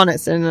 let's be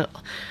honest, and I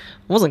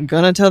wasn't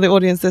gonna tell the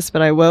audience this,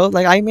 but I will.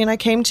 Like, I mean, I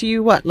came to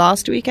you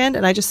last weekend,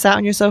 and I just sat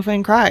on your sofa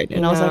and cried,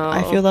 and I was like,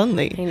 I feel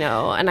lonely. I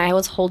know, and I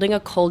was holding a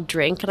cold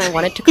drink, and I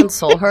wanted to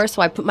console her,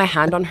 so I put my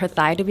hand on her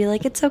thigh to be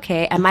like, it's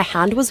okay, and my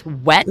hand was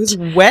wet. It was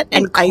wet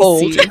and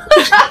cold.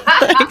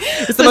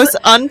 It's the most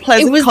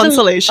unpleasant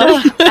consolation.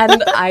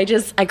 And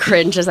I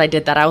cringed as I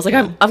did that. I was like,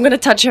 I'm gonna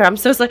touch her. I'm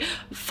so like,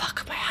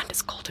 fuck, my hand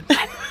is cold and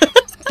wet.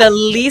 The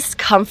least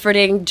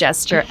comforting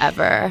gesture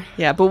ever.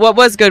 Yeah, but what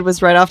was good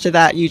was right after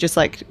that, you just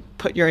like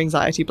put your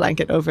anxiety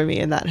blanket over me,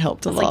 and that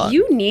helped a lot. Like,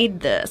 you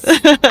need this.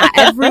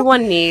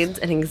 Everyone needs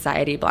an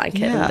anxiety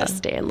blanket in this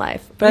day in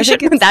life. But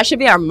that should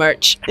be our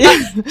merch.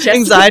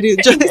 Anxiety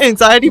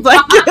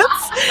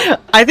blankets.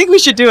 I think we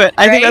should do it.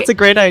 I think that's a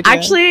great idea.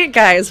 Actually,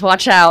 guys,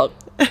 watch out.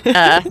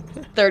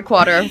 Third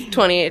quarter of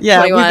 2021.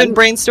 Yeah, we've been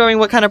brainstorming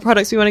what kind of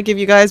products we want to give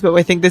you guys, but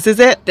we think this is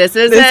it. This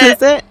is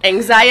it.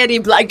 Anxiety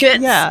blankets.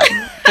 Yeah.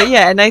 But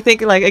yeah, and I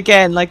think like,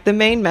 again, like the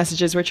main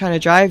messages we're trying to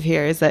drive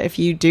here is that if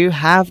you do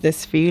have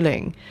this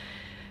feeling,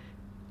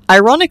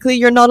 ironically,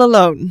 you're not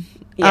alone.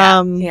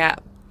 Yeah.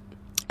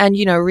 And,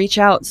 you know, reach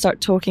out, start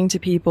talking to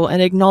people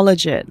and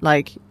acknowledge it.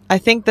 Like, I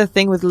think the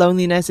thing with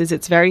loneliness is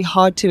it's very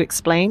hard to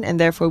explain, and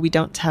therefore we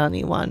don't tell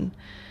anyone.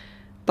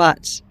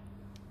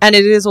 And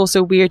it is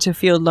also weird to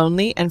feel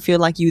lonely and feel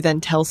like you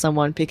then tell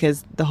someone,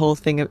 because the whole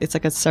thing, it's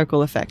like a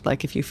circle effect.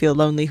 Like if you feel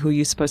lonely, who are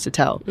you supposed to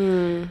tell?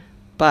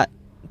 But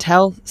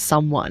tell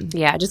someone.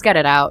 Yeah, just get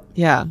it out.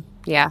 Yeah.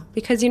 Yeah.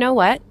 Because you know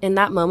what? In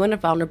that moment of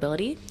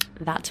vulnerability,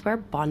 that's where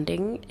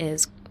bonding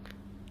is.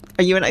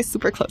 Are you and I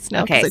super close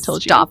now? Okay, I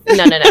told stop.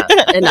 No.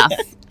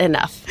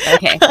 Enough.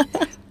 Okay.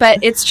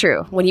 But it's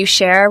true. When you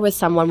share with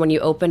someone, when you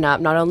open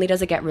up, not only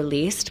does it get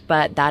released,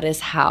 but that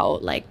is how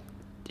like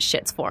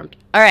shit's formed.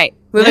 All right,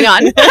 moving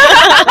on.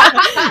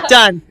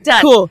 Done.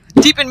 Cool.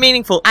 Deep and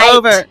meaningful.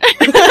 Over.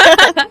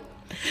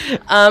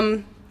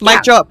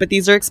 Mic drop, but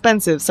these are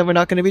expensive, so we're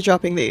not going to be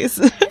dropping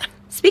these.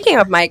 Speaking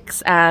of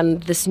mics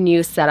and this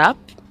new setup,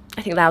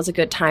 I think that was a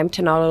good time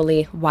to not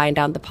only wind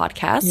down the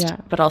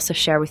podcast, but also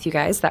share with you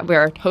guys that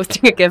we're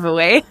hosting a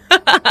giveaway.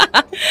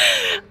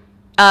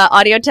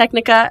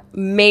 Audio-Technica,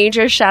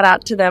 major shout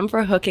out to them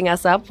for hooking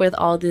us up with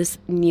all this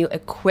new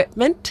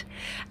equipment.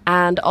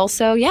 And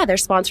also, they're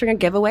sponsoring a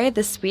giveaway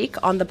this week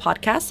on the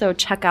podcast. So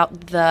check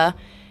out the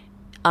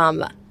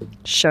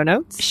show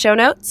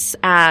notes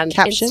and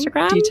caption,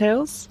 Instagram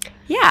details.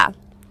 Yeah.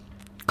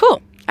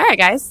 Cool. All right,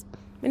 guys.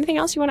 Anything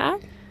else you want to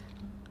add?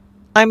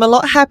 I'm a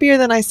lot happier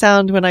than I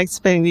sound when I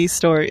explain these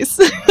stories.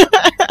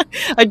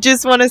 I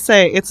just want to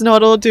say, it's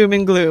not all doom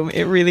and gloom.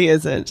 It really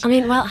isn't. I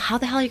mean, well, how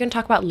the hell are you going to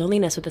talk about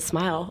loneliness with a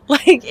smile?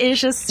 Like,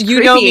 it's just creepy.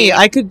 You know me.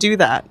 I could do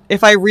that.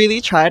 If I really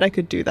tried, I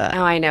could do that.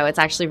 Oh, I know. It's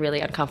actually really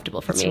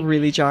uncomfortable for me. It's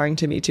really jarring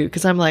to me, too.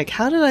 Because I'm like,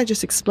 how did I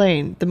just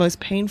explain the most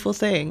painful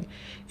thing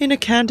in a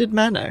candid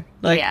manner?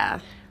 Like, yeah.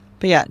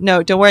 But yeah,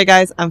 no, don't worry,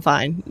 guys. I'm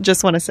fine.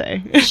 Just want to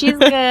say. She's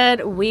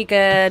good. We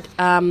good.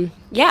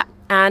 Yeah.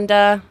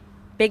 And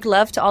big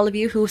love to all of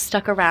you who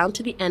stuck around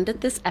to the end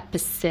of this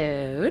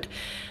episode.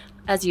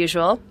 As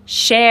usual,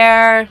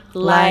 share,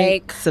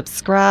 like,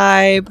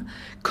 subscribe,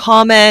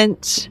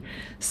 comment,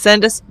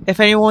 send us. If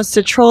anyone wants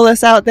to troll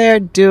us out there,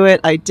 do it.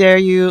 I dare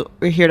you.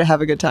 We're here to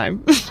have a good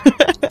time.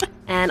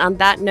 And on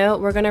that note,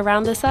 we're going to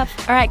round this up.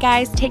 All right,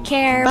 guys, take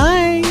care.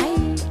 Bye.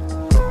 Bye.